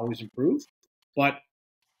think we can always improve. But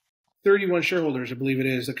 31 shareholders, I believe it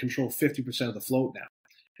is, that control 50% of the float now.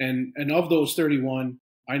 And of those 31,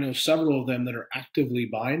 I know several of them that are actively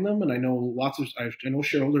buying them. And I know I know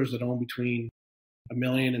shareholders that own between 1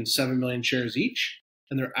 million and 7 million shares each,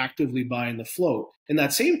 and they're actively buying the float. In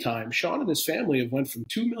that same time, Sean and his family have went from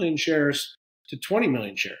 2 million shares to 20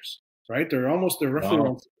 million shares, right? They're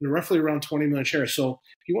roughly around 20 million shares. So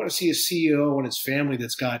if you want to see a CEO and his family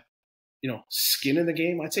that's got, skin in the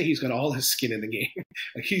game, I'd say he's got all his skin in the game.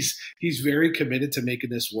 He's very committed to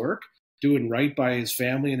making this work, doing right by his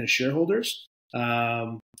family and his shareholders.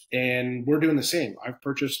 And we're doing the same. I've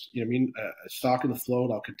purchased, stock in the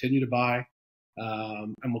float. I'll continue to buy.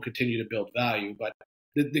 And we'll continue to build value. But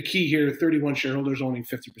the key here, 31 shareholders owning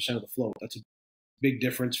 50% of the float. That's a big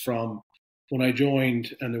difference from when I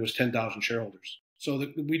joined and there was 10,000 shareholders. So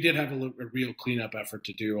we did have a real cleanup effort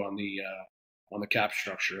to do on the cap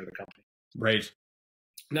structure of the company. Right.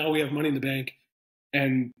 Now we have money in the bank,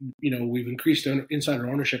 and we've increased insider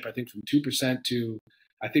ownership, I think, from 2% to,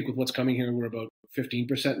 I think with what's coming here, we're about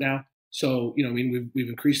 15% now. So we've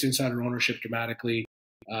increased insider ownership dramatically.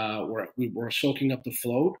 We're soaking up the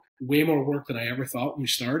float. Way more work than I ever thought when we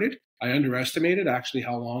started. I underestimated actually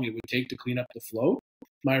how long it would take to clean up the float.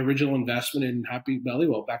 My original investment in Happy Belly,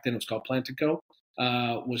 well, back then it was called Plant & Co.,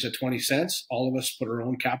 was at 20 cents. All of us put our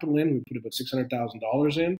own capital in. We put about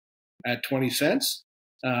 $600,000 in at 20 cents.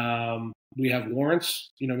 We have warrants,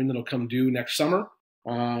 that'll come due next summer.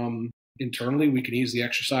 Internally, we can easily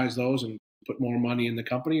exercise those and put more money in the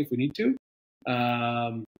company if we need to.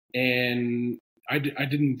 And I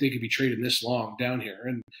didn't think it'd be traded this long down here.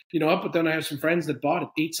 And, but then I have some friends that bought at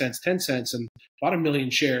 8 cents, 10 cents, and bought 1 million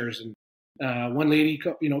shares. And one lady,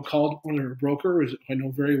 called one of her brokers I know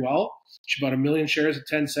very well. She bought 1 million shares at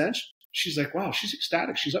 10 cents. She's like, wow, she's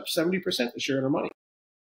ecstatic. She's up 70% this year in her money.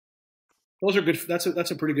 Those are good. That's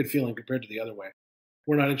a pretty good feeling compared to the other way.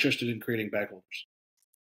 We're not interested in creating bag holders.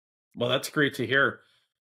 Well, that's great to hear.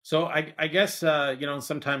 So I guess,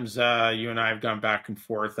 sometimes you and I have gone back and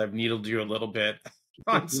forth. I've needled you a little bit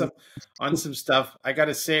on some stuff. I got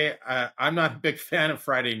to say, I'm not a big fan of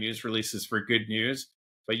Friday news releases for good news,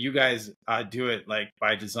 but you guys do it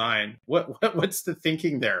by design. What's the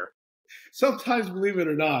thinking there? Sometimes, believe it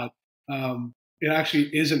or not, it actually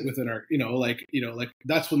isn't within our,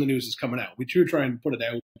 that's when the news is coming out. We do try and put it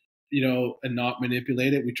out, and not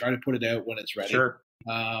manipulate it. We try to put it out when it's ready. Sure.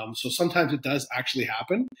 So sometimes it does actually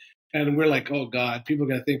happen, And we're like, oh God, people are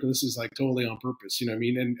going to think this is like totally on purpose. You know what I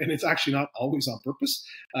mean? And it's actually not always on purpose.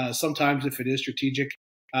 Sometimes if it is strategic,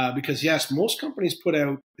 because yes, most companies put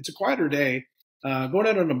out, it's a quieter day, going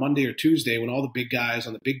out on a Monday or Tuesday when all the big guys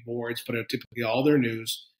on the big boards put out typically all their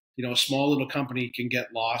news. You know, a small little company can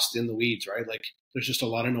get lost in the weeds, right? Like there's just a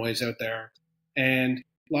lot of noise out there. And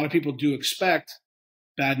a lot of people do expect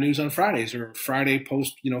bad news on Fridays or Friday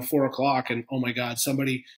post, 4 o'clock. And oh my God,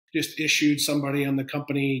 somebody just issued somebody on the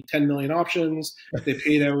company 10 million options. They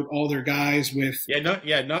paid out all their guys with.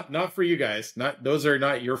 Not for you guys. Those are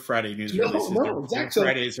not your Friday news releases. No, exactly.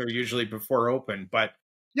 Fridays are usually before open, but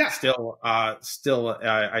yeah, still, I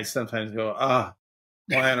sometimes go,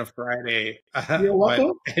 why on a Friday? You know what,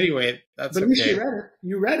 though? Anyway, that's but at okay. least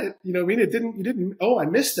you read it. You know what I mean? You didn't, I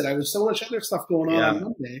missed it. I was so much other stuff going on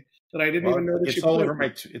Monday that I didn't even know that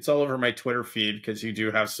it's all over my Twitter feed, because you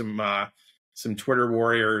do have some Twitter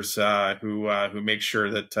warriors who make sure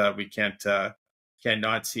that we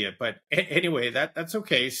cannot see it. But anyway, that's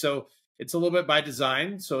okay. So it's a little bit by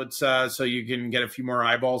design. So it's so you can get a few more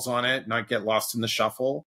eyeballs on it, not get lost in the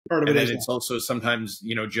shuffle. Part of and it then is it's also sometimes,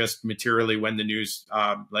 just materially when the news,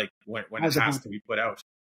 like when it has to be put out.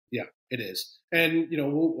 Yeah, it is. And,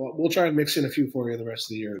 we'll try and mix in a few for you the rest of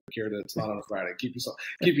the year, Kira, that's not on a Friday. Keep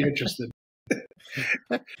you interested.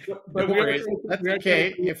 But no worries. That's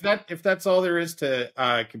okay. If that's all there is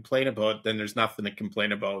to complain about, then there's nothing to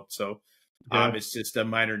complain about. So it's just a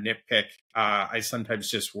minor nitpick. I sometimes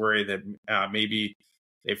just worry that maybe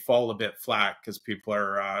they fall a bit flat because people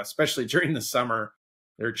are, especially during the summer,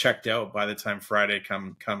 they're checked out by the time Friday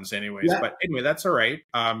comes anyways. Yeah. But anyway, that's all right.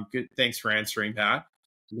 Good. Thanks for answering that.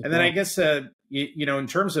 And then I guess, in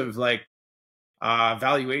terms of like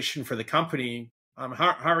valuation for the company,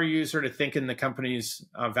 how are you sort of thinking the company's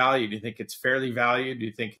value? Do you think it's fairly valued? Do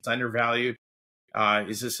you think it's undervalued?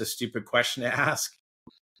 Is this a stupid question to ask?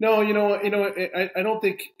 No, I don't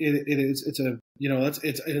think it is. It's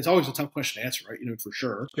it's always a tough question to answer, right? For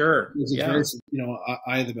sure. Sure. It's very,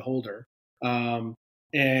 eye of the beholder.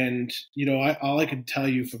 And all I can tell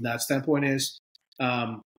you from that standpoint is,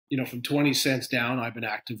 from 20 cents down, I've been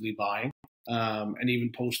actively buying. And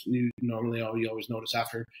even post news, normally you always notice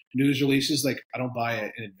after news releases, like I don't buy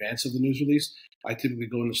it in advance of the news release. I typically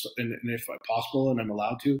go and if possible, and I'm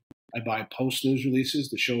allowed to, I buy post news releases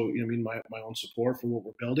to show, my own support for what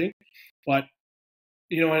we're building. But,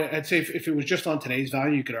 I'd say if it was just on today's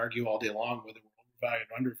value, you could argue all day long whether we're overvalued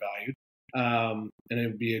or undervalued. And it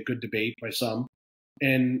would be a good debate by some.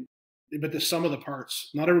 But the sum of the parts,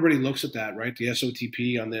 not everybody looks at that, right? The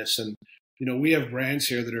SOTP on this. And, we have brands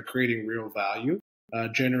here that are creating real value,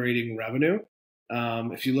 generating revenue.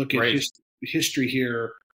 If you look at history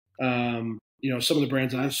here, some of the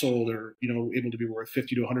brands I've sold are, able to be worth $50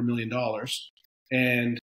 to $100 million.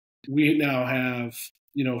 And we now have,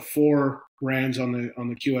 4 brands on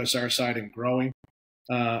the QSR side and growing,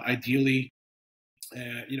 ideally,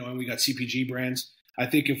 and we got CPG brands. I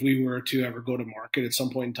think if we were to ever go to market at some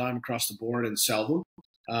point in time across the board and sell them,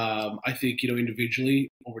 I think, individually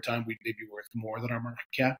over time, they'd be worth more than our market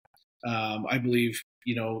cap. I believe,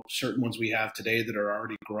 certain ones we have today that are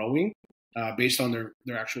already growing based on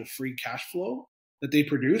their actual free cash flow that they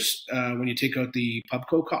produce when you take out the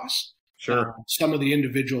pubco costs. Sure. Some of the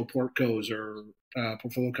individual portcos or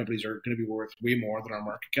portfolio companies are going to be worth way more than our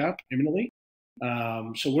market cap imminently.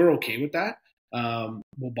 So we're okay with that.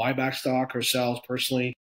 We'll buy back stock ourselves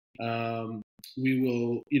personally. We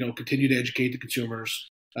will, continue to educate the consumers,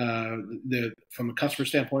 from a customer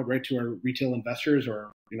standpoint, right to our retail investors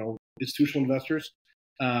or, institutional investors,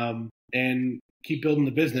 and keep building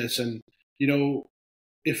the business. And,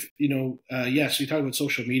 if, yes, we talk about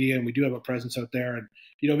social media and we do have a presence out there and,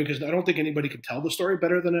 because I don't think anybody can tell the story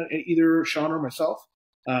better than either Sean or myself.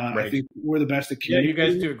 Right. I think we're the best at communicating. Yeah,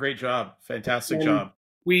 you guys do a great job. Fantastic job.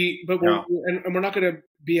 We're not going to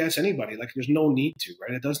BS anybody. Like there's no need to,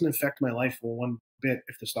 right? It doesn't affect my life for one bit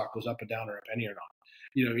if the stock goes up or down or a penny or not.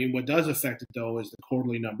 You know what I mean? What does affect it though is the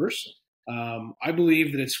quarterly numbers. I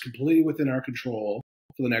believe that it's completely within our control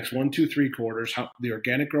for the next 1, 2, 3 quarters, how the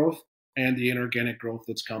organic growth and the inorganic growth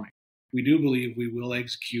that's coming. We do believe we will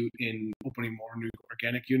execute in opening more new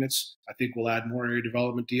organic units. I think we'll add more area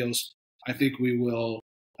development deals. I think we will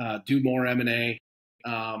do more M&A.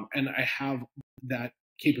 And I have that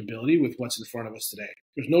capability with what's in front of us today.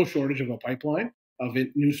 There's no shortage of a pipeline of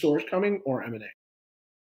new stores coming or M&A.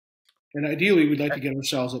 And ideally, we'd like to get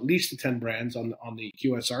ourselves at least to 10 brands on the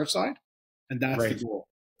QSR side, and that's the goal.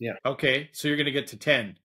 Yeah. Okay, so you're going to get to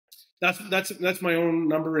 10. That's my own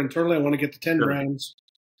number internally. I want to get to 10 brands,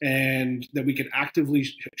 and that we can actively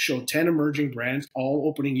show 10 emerging brands, all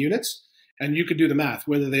opening units, And you could do the math,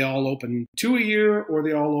 whether they all open 2 a year or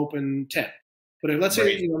they all open 10. But if, let's say,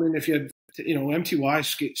 Right. I mean, if you had,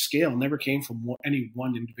 MTY scale never came from any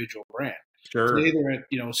one individual brand. Sure. Today they're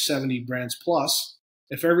at, 70 brands plus.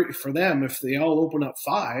 If they all open up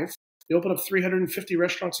 5, they open up 350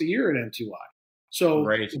 restaurants a year at MTY. So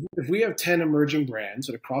Right. if we have 10 emerging brands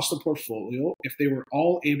that across the portfolio, if they were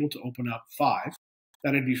all able to open up 5,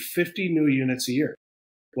 that'd be 50 new units a year.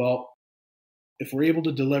 Well, if we're able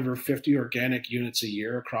to deliver 50 organic units a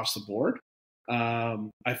year across the board,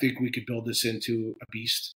 I think we could build this into a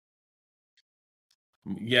beast.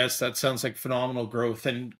 Yes, that sounds like phenomenal growth.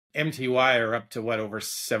 And MTY are up to what, over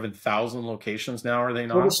 7,000 locations now, are they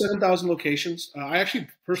Over not? 7,000 locations. I actually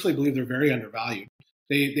personally believe they're very undervalued.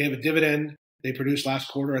 They have a dividend. They produced last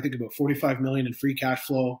quarter, I think, about 45 million in free cash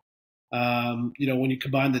flow. When you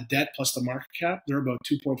combine the debt plus the market cap, they're about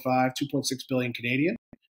 2.5, 2.6 billion Canadian.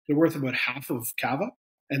 They're worth about half of Cava,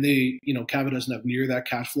 and Cava doesn't have near that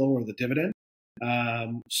cash flow or the dividend.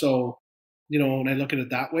 So, when I look at it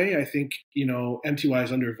that way, I think MTY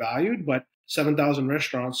is undervalued, but 7,000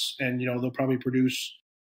 restaurants, and they'll probably produce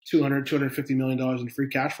 250 million dollars in free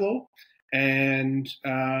cash flow, and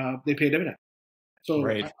they pay a dividend. So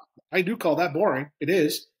Right. I do call that boring. It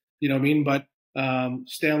is, what I mean. But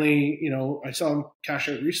Stanley, I saw him cash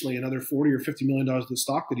out recently another 40 or 50 million dollars of the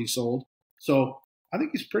stock that he sold. So I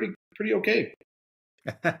think he's pretty okay.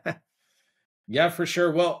 Yeah, for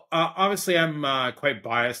sure. Well, obviously, I'm quite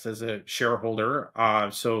biased as a shareholder.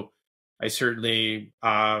 So I certainly,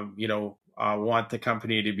 want the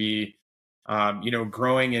company to be,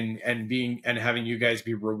 growing and being and having you guys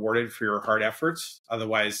be rewarded for your hard efforts.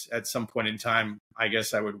 Otherwise, at some point in time, I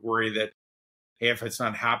guess I would worry that, hey, if it's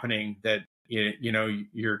not happening, that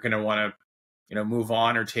you're going to want to move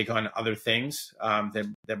on or take on other things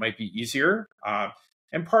that might be easier.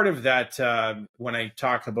 And part of that, when I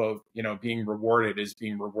talk about being rewarded, is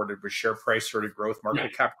being rewarded with share price sort of growth, Yeah.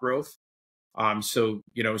 market cap growth. So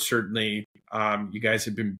certainly, you guys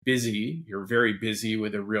have been busy. You're very busy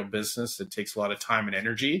with a real business that takes a lot of time and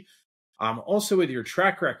energy. Also, with your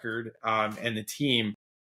track record and the team,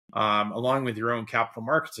 along with your own capital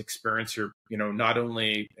markets experience, you're not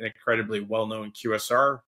only an incredibly well-known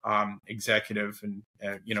QSR executive and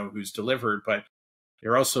who's delivered, but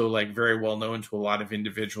you're also like very well known to a lot of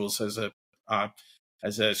individuals as a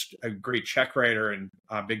great check writer and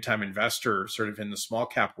a big time investor, sort of in the small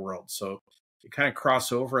cap world. So you kind of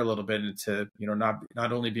cross over a little bit into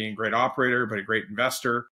not only being a great operator but a great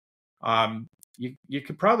investor. You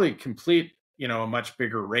could probably complete a much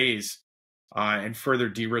bigger raise and further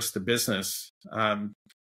de-risk the business.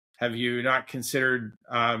 Have you not considered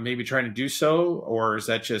maybe trying to do so, or is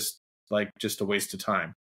that just a waste of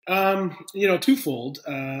time? Twofold.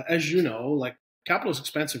 As you know, like capital is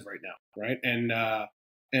expensive right now, right?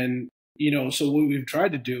 So what we've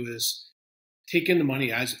tried to do is take in the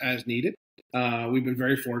money as needed. We've been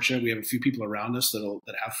very fortunate. We have a few people around us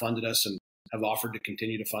that have funded us and have offered to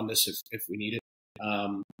continue to fund us if we need it.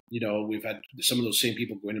 We've had some of those same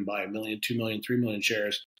people go in and buy 1 million, 2 million, 3 million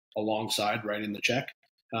shares alongside writing the check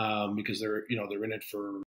because they're in it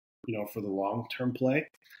for the long term play.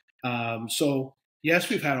 So yes,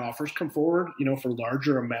 we've had offers come forward, for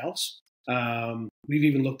larger amounts. We've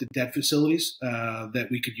even looked at debt facilities that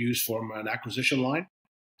we could use from an acquisition line.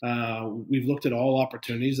 We've looked at all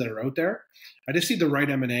opportunities that are out there. I just need the right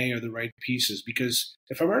M&A or the right pieces, because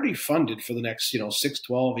if I'm already funded for the next 6,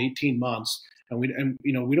 12, 18 months, and we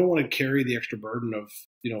don't want to carry the extra burden of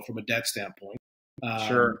from a debt standpoint,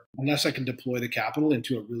 Sure. unless I can deploy the capital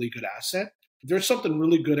into a really good asset. If there's something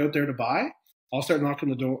really good out there to buy, I'll start knocking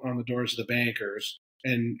on the doors of the bankers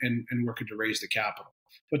and working to raise the capital.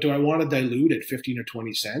 But do I want to dilute at 15 or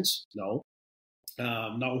 20 cents? No,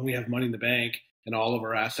 not when we have money in the bank and all of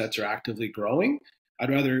our assets are actively growing. I'd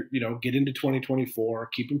rather get into 2024,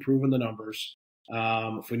 keep improving the numbers.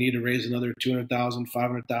 If we need to raise another 200,000,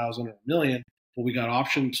 500,000, or a million, well, we got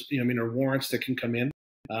options. Or warrants that can come in.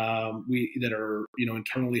 That are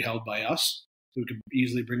internally held by us, so we could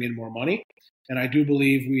easily bring in more money. And I do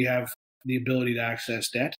believe we have the ability to access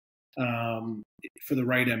debt for the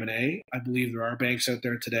right M&A. I believe there are banks out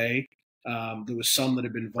there today. There was some that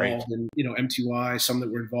have been involved in MTY, some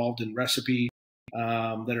that were involved in Recipe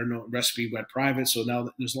that are no Recipe went private. So now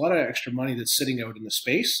there's a lot of extra money that's sitting out in the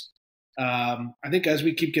space. I think as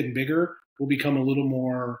we keep getting bigger, we'll become a little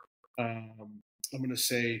more, I'm going to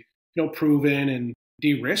say, proven and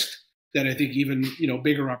de-risked. That I think even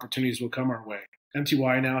bigger opportunities will come our way.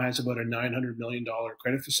 MTY now has about a $900 million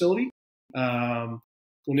credit facility.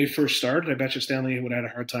 When they first started, I bet you Stanley would have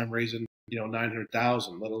had a hard time raising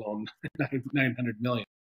 900,000, let alone 900 million.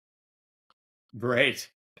 Right.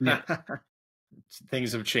 Yeah.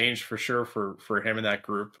 things have changed for sure for him and that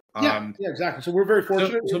group. Yeah, yeah, exactly. So we're very So,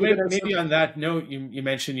 fortunate. so maybe on that note, you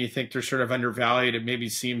mentioned you think they're sort of undervalued. It maybe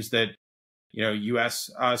seems that U.S.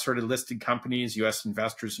 Sort of listed companies, U.S.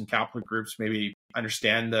 investors and capital groups maybe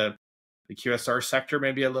understand the QSR sector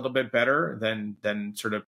maybe a little bit better than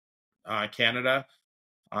sort of Canada.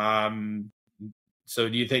 Um, so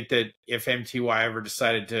do you think that if MTY ever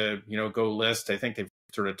decided to go list, I think they've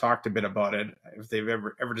sort of talked a bit about it. If they've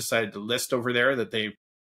ever decided to list over there, that they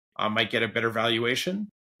might get a better valuation?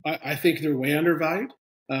 I think they're way undervalued,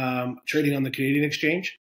 trading on the Canadian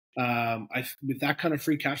exchange. With that kind of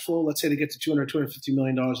free cash flow, let's say they get to $250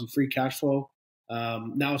 million in free cash flow.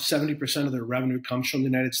 Now 70% of their revenue comes from the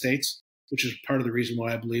United States, which is part of the reason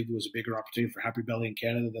why I believe there was a bigger opportunity for Happy Belly in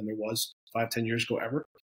Canada than there was 5-10 years ago ever.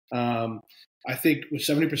 I think with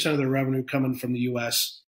 70% of their revenue coming from the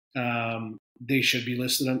U.S., they should be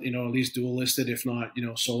listed on, at least dual listed, if not,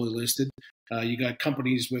 solely listed. You got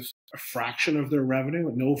companies with a fraction of their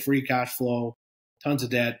revenue, no free cash flow, tons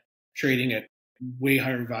of debt, trading at way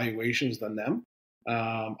higher valuations than them.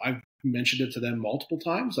 I've mentioned it to them multiple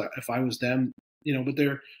times. If I was them, but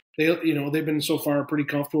they've been so far pretty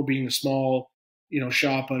comfortable being a small,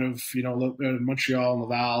 shop out of Montreal and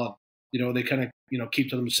Laval. And, they kind of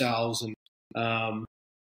keep to themselves. And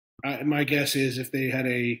my guess is if they had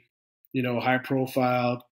a high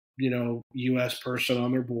profile U.S. person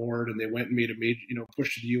on their board and they went and made a major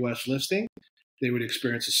push to the U.S. listing, they would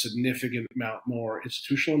experience a significant amount more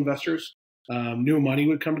institutional investors. New money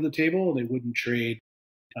would come to the table, and they wouldn't trade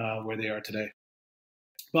where they are today.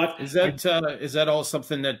 But is that all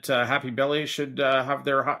something that Happy Belly should have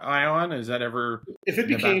their eye on? Is that ever if it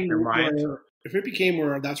became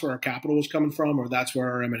where that's where our capital was coming from, or that's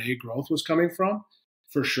where our M&A growth was coming from,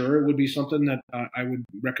 for sure it would be something that I would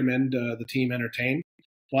recommend the team entertain.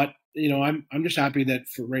 But I'm just happy that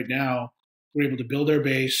for right now we're able to build our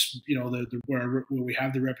base. Where we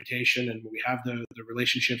have the reputation and we have the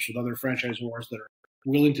relationships with other franchisors that are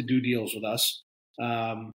willing to do deals with us.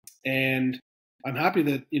 And I'm happy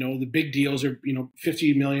that the big deals are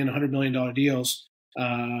 $50 million, $100 million deals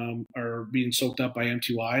are being soaked up by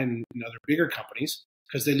MTY and other bigger companies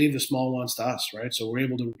because they leave the small ones to us, right? So we're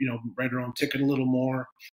able to write our own ticket a little more,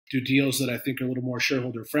 do deals that I think are a little more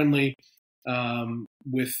shareholder friendly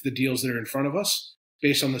with the deals that are in front of us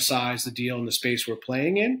based on the size, the deal, and the space we're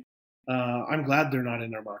playing in. I'm glad they're not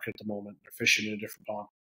in our market at the moment. They're fishing in a different pond.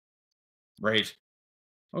 Right.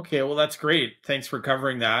 Okay. Well, that's great. Thanks for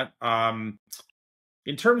covering that.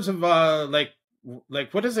 In terms of like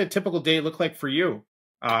what does a typical day look like for you?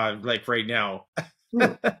 Like right now.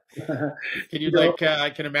 Can you I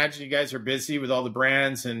can imagine you guys are busy with all the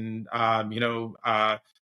brands and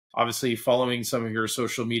obviously following some of your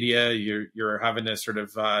social media. You're having to sort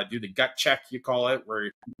of do the gut check, you call it, where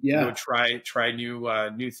try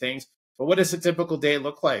new things. But what does a typical day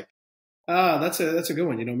look like? That's a good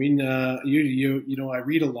one. I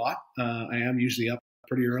read a lot. I am usually up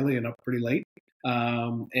pretty early and up pretty late.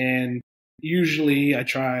 And usually I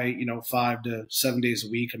try, 5 to 7 days a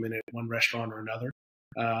week. I'm in at one restaurant or another.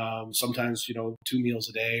 Sometimes, 2 meals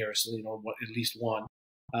a day or so, at least one.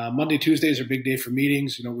 Monday, Tuesdays are big day for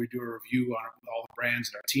meetings. We do a review on all the brands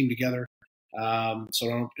and our team together. So I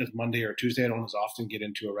don't, as Monday or Tuesday, I don't as often get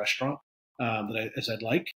into a restaurant as I'd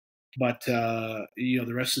like. But the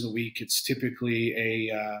rest of the week, it's typically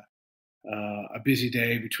a busy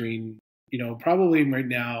day between, probably right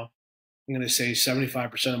now, I'm going to say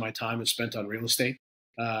 75% of my time is spent on real estate,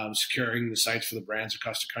 securing the sites for the brands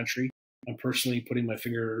across the country. I'm personally putting my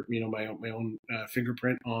my own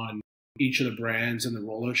fingerprint on each of the brands and the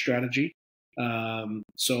rollout strategy.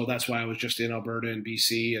 So that's why I was just in Alberta and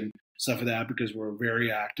BC and stuff like that, because we're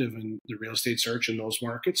very active in the real estate search in those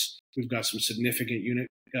markets. We've got some significant unit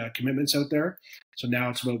commitments out there. So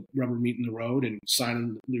now it's about rubber meeting the road and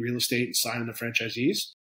signing the real estate and signing the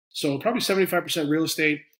franchisees. So probably 75% real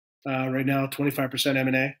estate right now, 25%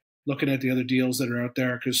 M&A, looking at the other deals that are out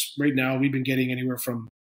there. Because right now we've been getting anywhere from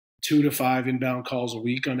 2 to 5 inbound calls a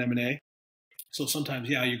week on M&A. So sometimes,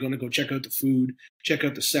 you're going to go check out the food, check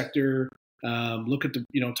out the sector, look at the,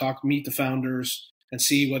 meet the founders and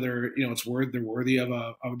see whether, they're worthy of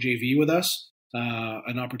a JV with us,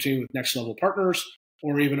 an opportunity with next level partners,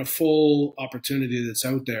 or even a full opportunity that's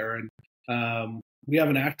out there. And we have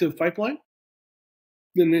an active pipeline.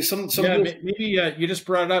 Then there's some maybe you just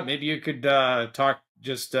brought it up. Maybe you could talk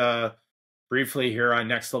just briefly here on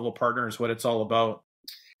Next Level Partners, what it's all about.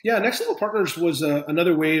 Yeah, Next Level Partners was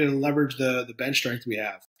another way to leverage the bench strength we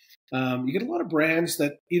have. You get a lot of brands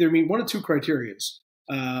that either meet one of two criterias.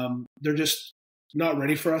 They're just not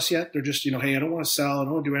ready for us yet. They're just, hey, I don't want to sell. I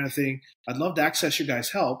don't want to do anything. I'd love to access your guys'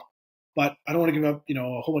 help, but I don't want to give up,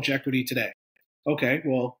 a whole bunch of equity today. Okay,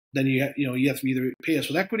 well then you have to either pay us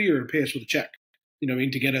with equity or pay us with a check,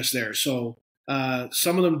 to get us there. So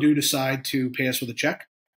some of them do decide to pay us with a check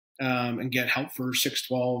and get help for 6,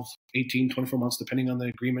 12, 18, 24 months, depending on the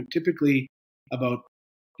agreement. Typically about,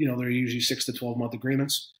 they're usually 6 to 12-month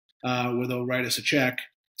agreements where they'll write us a check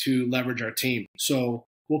to leverage our team. So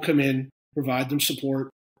we'll come in, provide them support,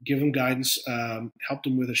 give them guidance, help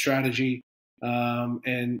them with a strategy,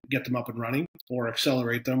 and get them up and running, or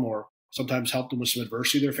accelerate them, or sometimes help them with some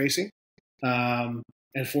adversity they're facing.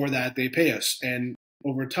 And for that, they pay us. And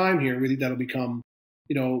over time here, really that'll become,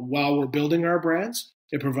 while we're building our brands,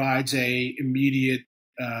 it provides a immediate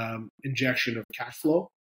injection of cash flow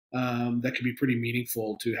that can be pretty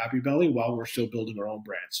meaningful to Happy Belly while we're still building our own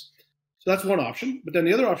brands. So that's one option. But then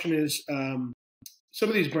the other option is some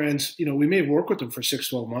of these brands, we may work with them for 6,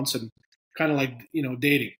 12 months and kind of like,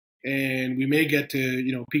 dating. And we may get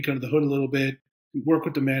to, peek under the hood a little bit, work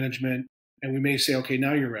with the management, and we may say, okay,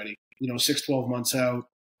 now you're ready. 6, 12 months out,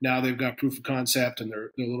 now they've got proof of concept and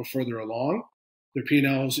they're a little further along. Their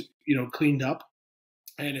P&L's, cleaned up.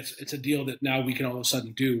 And it's a deal that now we can all of a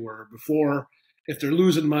sudden do, where before, if they're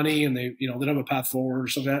losing money and they don't have a path forward or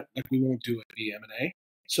something, like we won't do it via M&A.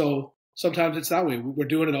 So sometimes it's that way. We're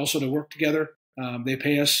doing it also to work together. They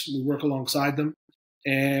pay us, we work alongside them.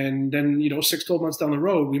 And then, 6, 12 months down the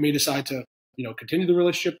road, we may decide to, continue the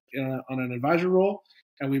relationship on an advisor role.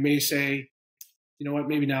 And we may say, you know what,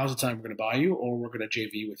 maybe now's the time we're going to buy you, or we're going to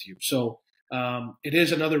JV with you. So it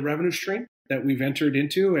is another revenue stream that we've entered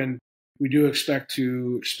into, and we do expect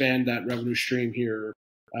to expand that revenue stream here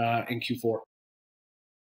in Q4.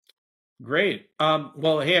 Great.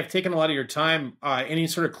 Well, hey, I've taken a lot of your time. Any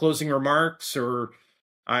sort of closing remarks or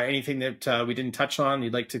anything that we didn't touch on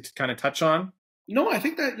you'd like to kind of touch on? No, I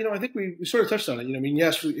think that, I think we sort of touched on it.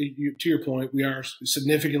 Yes, to your point, we are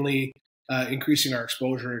significantly increasing our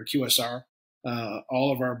exposure in QSR.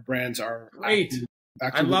 All of our brands are great.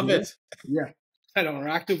 I love it. Yeah, I know, we're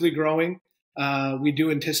actively growing. We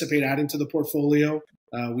do anticipate adding to the portfolio.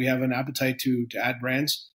 We have an appetite to add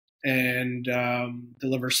brands and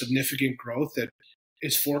deliver significant growth that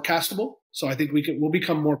is forecastable. So I think we'll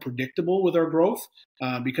become more predictable with our growth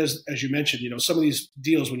because, as you mentioned, some of these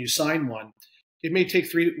deals, when you sign one, it may take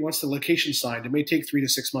once the location's signed, it may take 3 to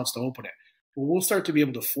 6 months to open it. Well, we'll start to be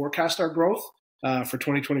able to forecast our growth for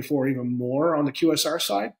 2024 even more on the QSR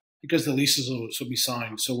side because the leases will be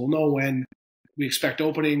signed. So we'll know when we expect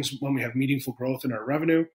openings, when we have meaningful growth in our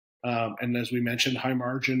revenue. And as we mentioned, high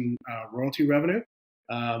margin royalty revenue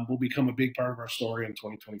will become a big part of our story in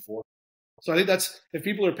 2024. So I think that's, if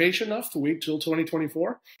people are patient enough to wait till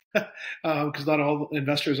 2024, because not all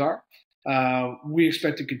investors are, we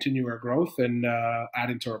expect to continue our growth and add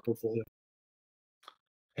into our portfolio.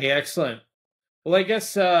 Hey, excellent. Well, I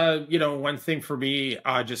guess, one thing for me,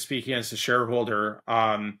 just speaking as a shareholder,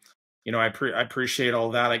 I appreciate all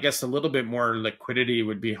that. I guess a little bit more liquidity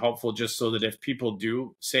would be helpful, just so that if people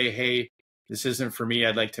do say, hey, this isn't for me,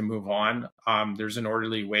 I'd like to move on, there's an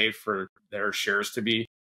orderly way for their shares to be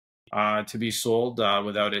sold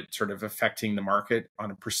without it sort of affecting the market on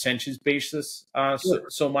a percentage basis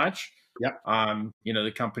so much. Yeah.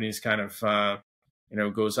 The company's kind of,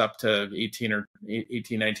 goes up to 18,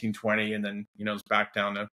 19, 20, and then, it's back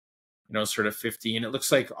down to, sort of 15. It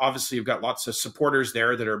looks like obviously you've got lots of supporters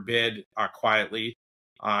there that are bid quietly,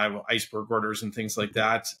 iceberg orders and things like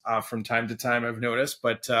that from time to time, I've noticed.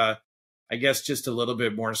 But I guess just a little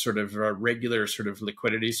bit more sort of regular sort of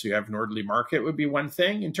liquidity, so you have an orderly market, would be one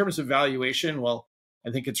thing. In terms of valuation, well,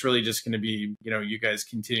 I think it's really just going to be, you guys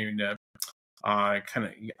continuing to kind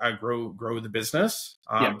of grow the business.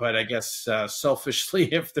 But I guess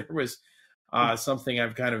selfishly, if there was something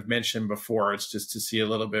I've kind of mentioned before, it's just to see a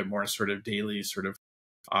little bit more sort of daily sort of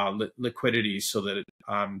liquidity, so that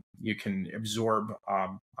you can absorb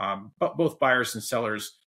both buyers and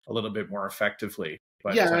sellers a little bit more effectively.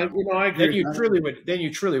 But, yeah, I agree. Then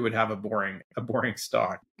you truly would have a boring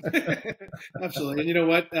stock. Absolutely. And you know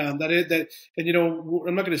what? I'm not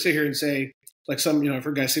going to sit here and say, like some, I've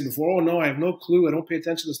heard guys say before, oh no, I have no clue. I don't pay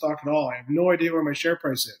attention to the stock at all. I have no idea where my share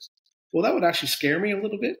price is. Well, that would actually scare me a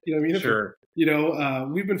little bit. You know what I mean? Sure.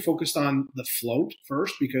 We've been focused on the float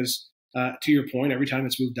first because, to your point, every time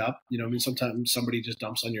it's moved up, sometimes somebody just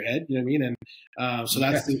dumps on your head. You know what I mean? And so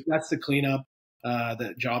that's the cleanup.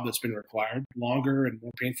 The job that's been required, longer and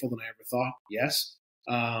more painful than I ever thought. Yes.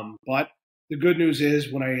 But the good news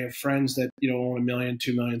is, when I have friends that, own 1 million,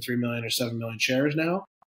 2 million, 3 million, or 7 million shares now,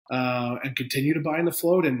 and continue to buy in the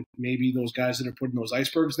float, and maybe those guys that are putting those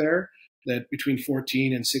icebergs there, that between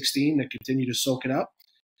 14 and 16, that continue to soak it up.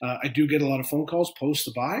 I do get a lot of phone calls post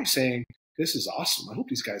the buy saying, this is awesome. I hope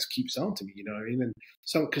these guys keep selling to me. You know what I mean? And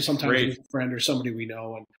so, because sometimes Great. it's a friend or somebody we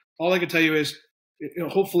know, and all I can tell you is,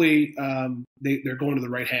 hopefully they're going to the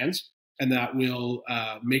right hands, and that will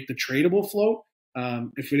make the tradable float.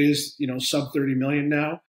 If it is, sub 30 million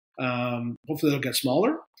now, hopefully they'll get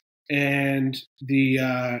smaller, and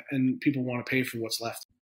people want to pay for what's left.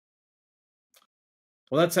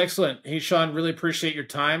 Well, that's excellent. Hey, Sean, really appreciate your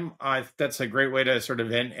time. That's a great way to sort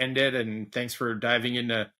of end it. And thanks for diving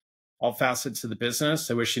into all facets of the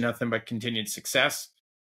business. I wish you nothing but continued success.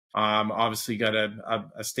 Obviously got a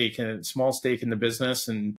small stake in the business,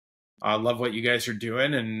 and love what you guys are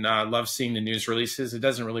doing, and love seeing the news releases. It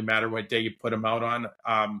doesn't really matter what day you put them out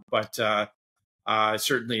on, but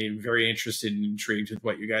certainly very interested and intrigued with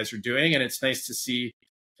what you guys are doing. And it's nice to see,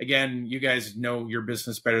 again, you guys know your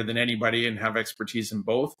business better than anybody and have expertise in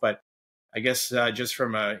both. But I guess just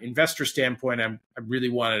from an investor standpoint, I really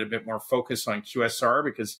wanted a bit more focus on QSR,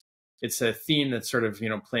 because it's a theme that's sort of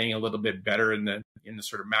playing a little bit better in the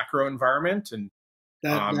sort of macro environment. And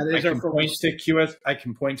that is our focus. I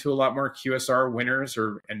can point to a lot more QSR winners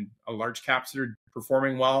and large caps that are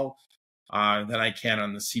performing well than I can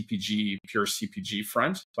on the pure CPG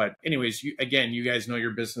front. But anyways, you guys know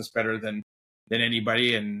your business better than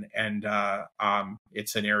anybody, and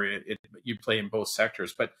it's an area you play in both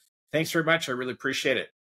sectors. But thanks very much. I really appreciate it.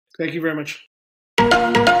 Thank you very much.